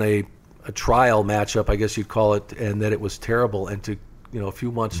done a trial matchup, I guess you'd call it, and that it was terrible, and a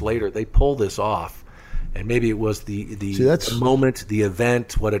few months later they pull this off, and maybe it was the moment, the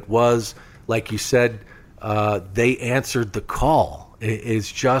event, what it was. Like you said, they answered the call.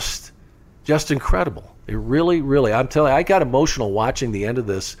 It's just incredible. It really, really. I'm telling you, I got emotional watching the end of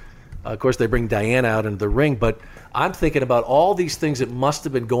this. Of course, they bring Diana out into the ring, but I'm thinking about all these things that must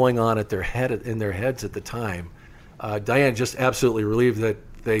have been going on in their heads at the time. Diane just absolutely relieved that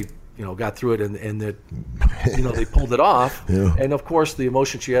they, got through it and that, they pulled it off. Yeah. And of course, the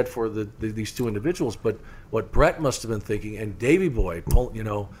emotion she had for these two individuals. But what Bret must have been thinking, and Davey Boy,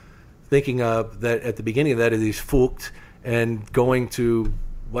 thinking of that at the beginning of that, is he's fooked and going to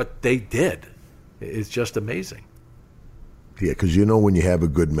what they did is just amazing. Yeah, because when you have a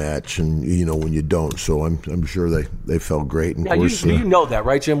good match, and when you don't. So I'm sure they felt great. And of course, you know that,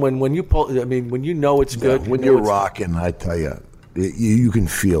 right, Jim? When you pull, when it's good, when you're rocking, I tell you, you can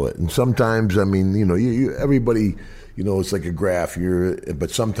feel it. And sometimes, everybody, it's like a graph. But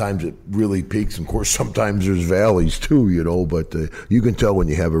sometimes it really peaks. And of course, sometimes there's valleys too. But you can tell when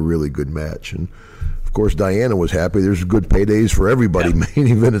you have a really good match. And of course, Diana was happy. There's good paydays for everybody. Yeah. Main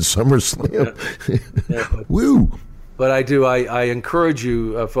event at SummerSlam. Yeah. Woo. But I encourage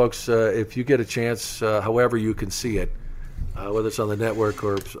you, folks, if you get a chance, however you can see it, whether it's on the network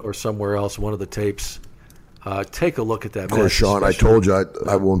or somewhere else, one of the tapes, take a look at that. Of course, Sean, I told you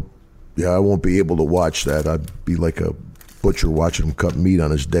I won't be able to watch that. I'd be like a butcher watching him cut meat on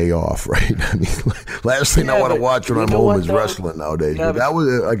his day off, right? Last thing I want to watch when I'm home is wrestling nowadays. Yeah, but that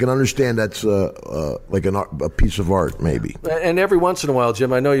was I can understand that's like a piece of art, maybe. And every once in a while,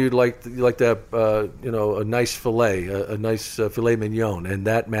 Jim, I know you like to have a nice fillet, a nice filet mignon, and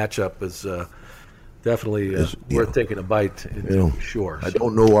that matchup is definitely worth taking a bite into, sure. I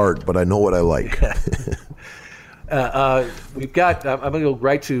don't know art, but I know what I like. We've got. I'm going to go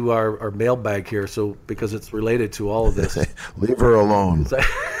right to our mailbag here, so because it's related to all of this. Leave her alone.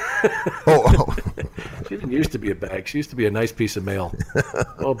 She didn't used to be a bag. She used to be a nice piece of mail.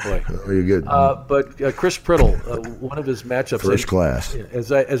 Oh boy. Oh, you're good. But Chris Priddle, one of his matchups, first class.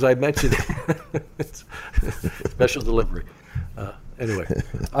 As I mentioned, special delivery. Anyway,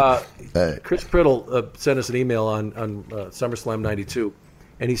 Chris Priddle sent us an email on SummerSlam '92.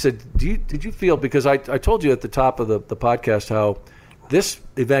 And he said, did you feel, because I told you at the top of the podcast how this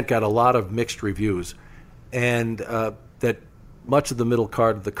event got a lot of mixed reviews, and that much of the middle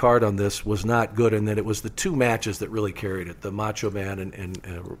card of the card on this was not good, and that it was the two matches that really carried it, the Macho Man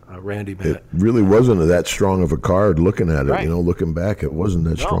and Randy Man. It really wasn't that strong of a card looking at it, right. Looking back, it wasn't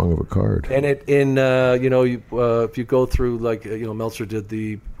that strong of a card. And if you go through, like, Meltzer did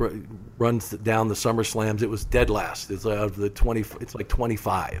the runs down the SummerSlams, it was dead last. It's of the 20, it's like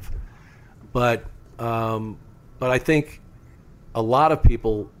 25. But I think a lot of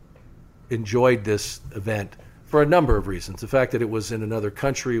people enjoyed this event for a number of reasons. The fact that it was in another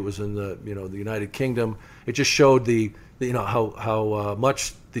country, it was in the the United Kingdom. It just showed how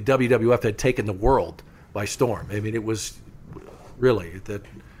much the WWF had taken the world by storm. I mean, it was really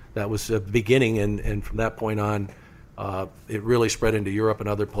that was a beginning, and from that point on, it really spread into Europe and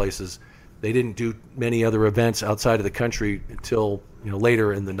other places. They didn't do many other events outside of the country until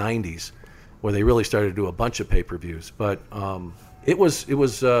later in the 90s, where they really started to do a bunch of pay-per-views. But it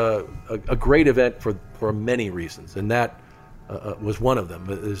was a great event for many reasons, and that was one of them.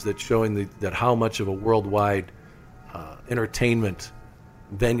 Is that showing that how much of a worldwide entertainment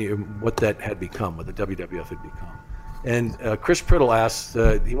venue, what that had become, what the WWF had become. And Chris Priddle asked,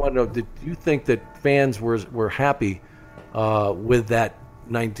 he wanted to know, did you think that fans were happy with that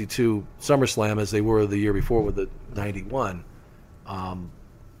 92 SummerSlam as they were the year before with the 91?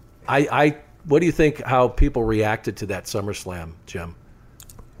 What do you think, how people reacted to that SummerSlam, Jim?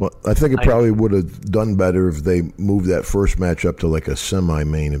 Well, I think it probably would have done better if they moved that first match up to like a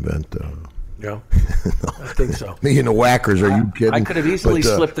semi-main event. Yeah, I think so. Me and the Whackers, are you kidding? I could have easily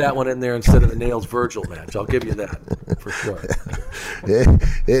slipped that one in there instead of the Nails Virgil match. I'll give you that for sure.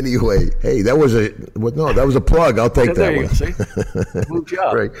 Anyway, hey, that was a plug. I'll take that one. See? Good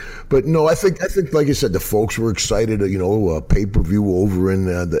job. Right, but no, I think like you said, the folks were excited. Pay-per-view over in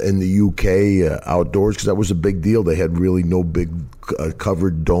the UK outdoors, because that was a big deal. They had really no big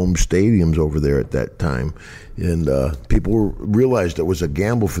covered dome stadiums over there at that time. And people realized it was a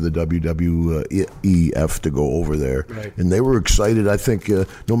gamble for the WWF to go over there. Right. And they were excited. I think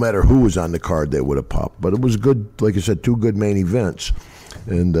no matter who was on the card, they would have popped. But it was good, like I said, two good main events.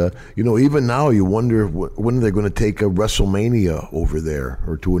 And, even now you wonder when are they going to take a WrestleMania over there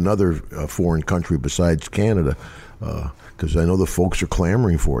or to another foreign country besides Canada. Because I know the folks are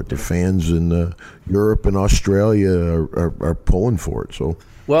clamoring for it. The fans in Europe and Australia are pulling for it. So.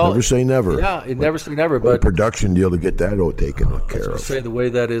 Well, never say never. Yeah, never say never. But a But production deal to get that all taken care I of. say the way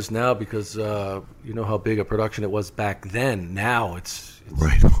that is now, because you know how big a production it was back then. Now it's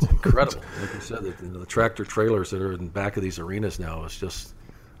Right. incredible. Like you said, the tractor trailers that are in the back of these arenas now is just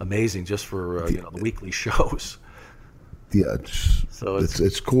amazing, just for the weekly shows. Yeah, So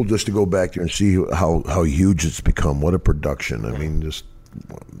it's cool just to go back there and see how huge it's become. What a production! I mean, just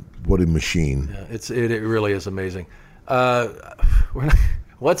what a machine. Yeah, it really is amazing.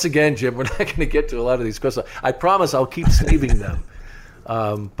 Once again, Jim, we're not going to get to a lot of these questions. I promise I'll keep saving them,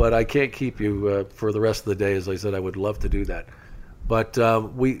 but I can't keep you for the rest of the day. As I said, I would love to do that. But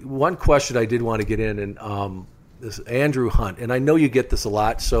one question I did want to get in, and this Andrew Hunt, and I know you get this a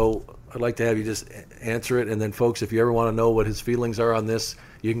lot, so I'd like to have you just answer it. And then, folks, if you ever want to know what his feelings are on this,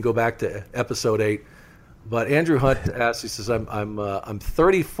 you can go back to episode 8. But Andrew Hunt asks, he says, I'm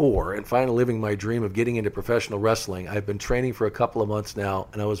 34 and finally living my dream of getting into professional wrestling. I've been training for a couple of months now,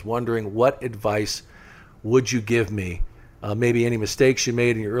 and I was wondering, what advice would you give me? Maybe any mistakes you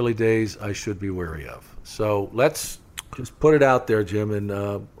made in your early days I should be wary of. So let's just put it out there, Jim, and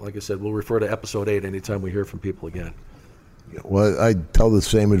like I said, we'll refer to episode 8 anytime we hear from people again. Well, I tell the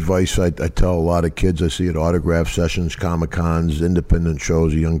same advice I tell a lot of kids I see at autograph sessions, Comic-Cons, independent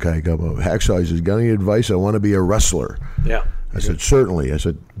shows. A young guy come up, Hacksaw, he says, got any advice? I want to be a wrestler. Yeah. I said, certainly. I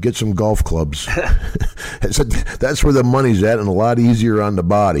said, get some golf clubs. I said, that's where the money's at, and a lot easier on the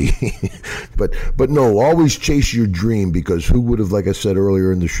body. but no, always chase your dream, because who would have, like I said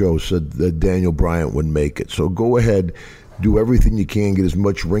earlier in the show, said that Daniel Bryant would make it. So go ahead, do everything you can, get as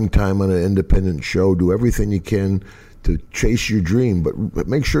much ring time on an independent show, do everything you can to chase your dream, but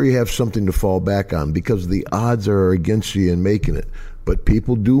make sure you have something to fall back on, because the odds are against you in making it. But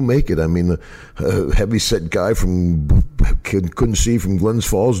people do make it. I mean, a heavy-set guy couldn't see from Glens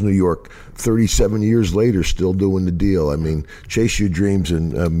Falls, New York, 37 years later, still doing the deal. I mean, chase your dreams,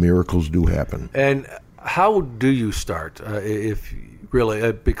 and miracles do happen. And how do you start, if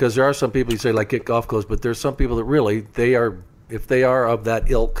really, because there are some people you say, like, get golf clubs, but there's some people that really, if they are of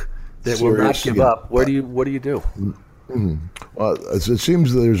that ilk, that will not give up. What do you do? Well, it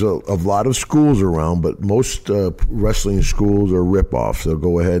seems there's a lot of schools around, but most wrestling schools are rip-offs. They'll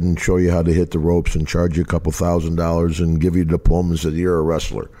go ahead and show you how to hit the ropes and charge you a couple $1,000s and give you a diploma and say you're a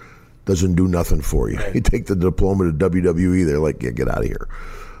wrestler. Doesn't do nothing for you. Right. You take the diploma to WWE, they're like, yeah, get out of here.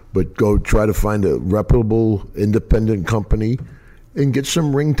 But go try to find a reputable, independent company and get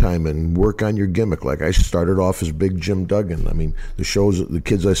some ring time and work on your gimmick. Like I started off as Big Jim Duggan. I mean, the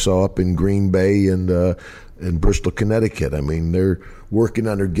kids I saw up in Green Bay and Bristol, Connecticut, I mean, they're working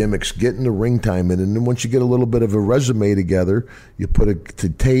on their gimmicks, getting the ring time in. And then once you get a little bit of a resume together, you put it to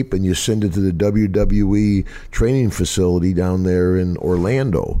tape and you send it to the WWE training facility down there in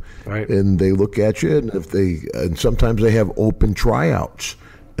Orlando. Right. And they look at you, and sometimes they have open tryouts.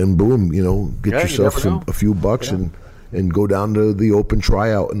 And boom, get yourself a few bucks and go down to the open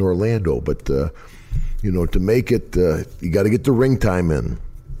tryout in Orlando. But, to make it, you got to get the ring time in.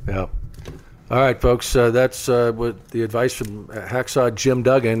 Yeah. All right, folks, that's what the advice from Hacksaw Jim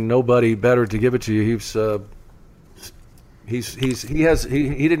Duggan. Nobody better to give it to you. He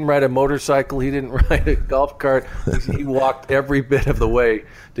didn't ride a motorcycle. He didn't ride a golf cart. He walked every bit of the way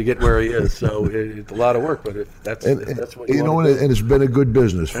to get where he is. So it's a lot of work, but if that's what you want to do. And it's been a good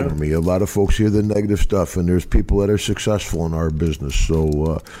business for me. A lot of folks hear the negative stuff, and there's people that are successful in our business.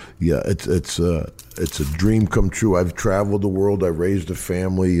 So it's a dream come true. I've traveled the world. I raised a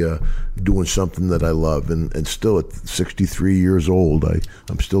family doing something that I love, and still at 63 years old,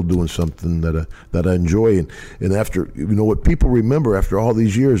 I'm still doing something that I enjoy. And after, what people remember after all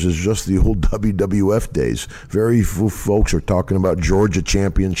these years is just the old WWF days. Very few folks are talking about Georgia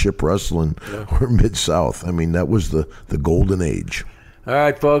Championship Wrestling or Mid-South. I mean, that was the golden age. All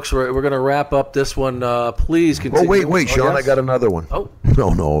right, folks, we're going to wrap up this one. Please continue. Oh, wait, Sean, yes? I got another one. Oh.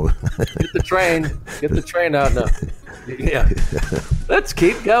 No. Get the train out now. Yeah. Let's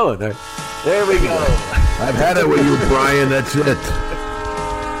keep going. There we go. I've had it with you, Brian. That's it.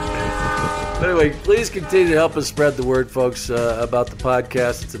 Anyway, please continue to help us spread the word, folks, about the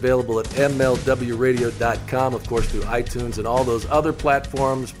podcast. It's available at mlwradio.com, of course, through iTunes and all those other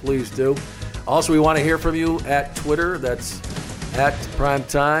platforms. Please do. Also, we want to hear from you at Twitter. That's at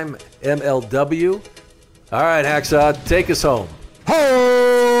PrimeTime MLW. All right, Hacksaw, take us home.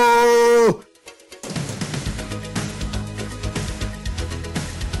 Ho!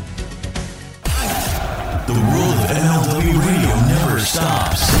 The world of MLW Radio never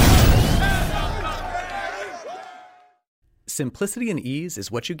stops. Simplicity and ease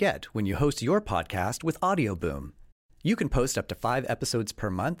is what you get when you host your podcast with Audio Boom. You can post up to 5 episodes per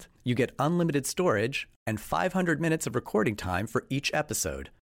month, you get unlimited storage, and 500 minutes of recording time for each episode.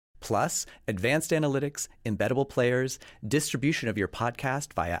 Plus, advanced analytics, embeddable players, distribution of your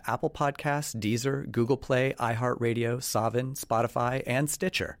podcast via Apple Podcasts, Deezer, Google Play, iHeartRadio, Savin, Spotify, and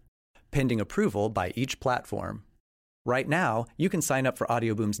Stitcher, pending approval by each platform. Right now, you can sign up for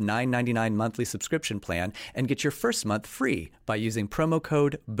Audioboom's $9.99 monthly subscription plan and get your first month free by using promo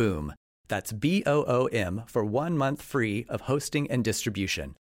code BOOM. That's BOOM for 1 month free of hosting and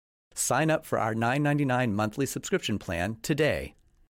distribution. Sign up for our $9.99 monthly subscription plan today.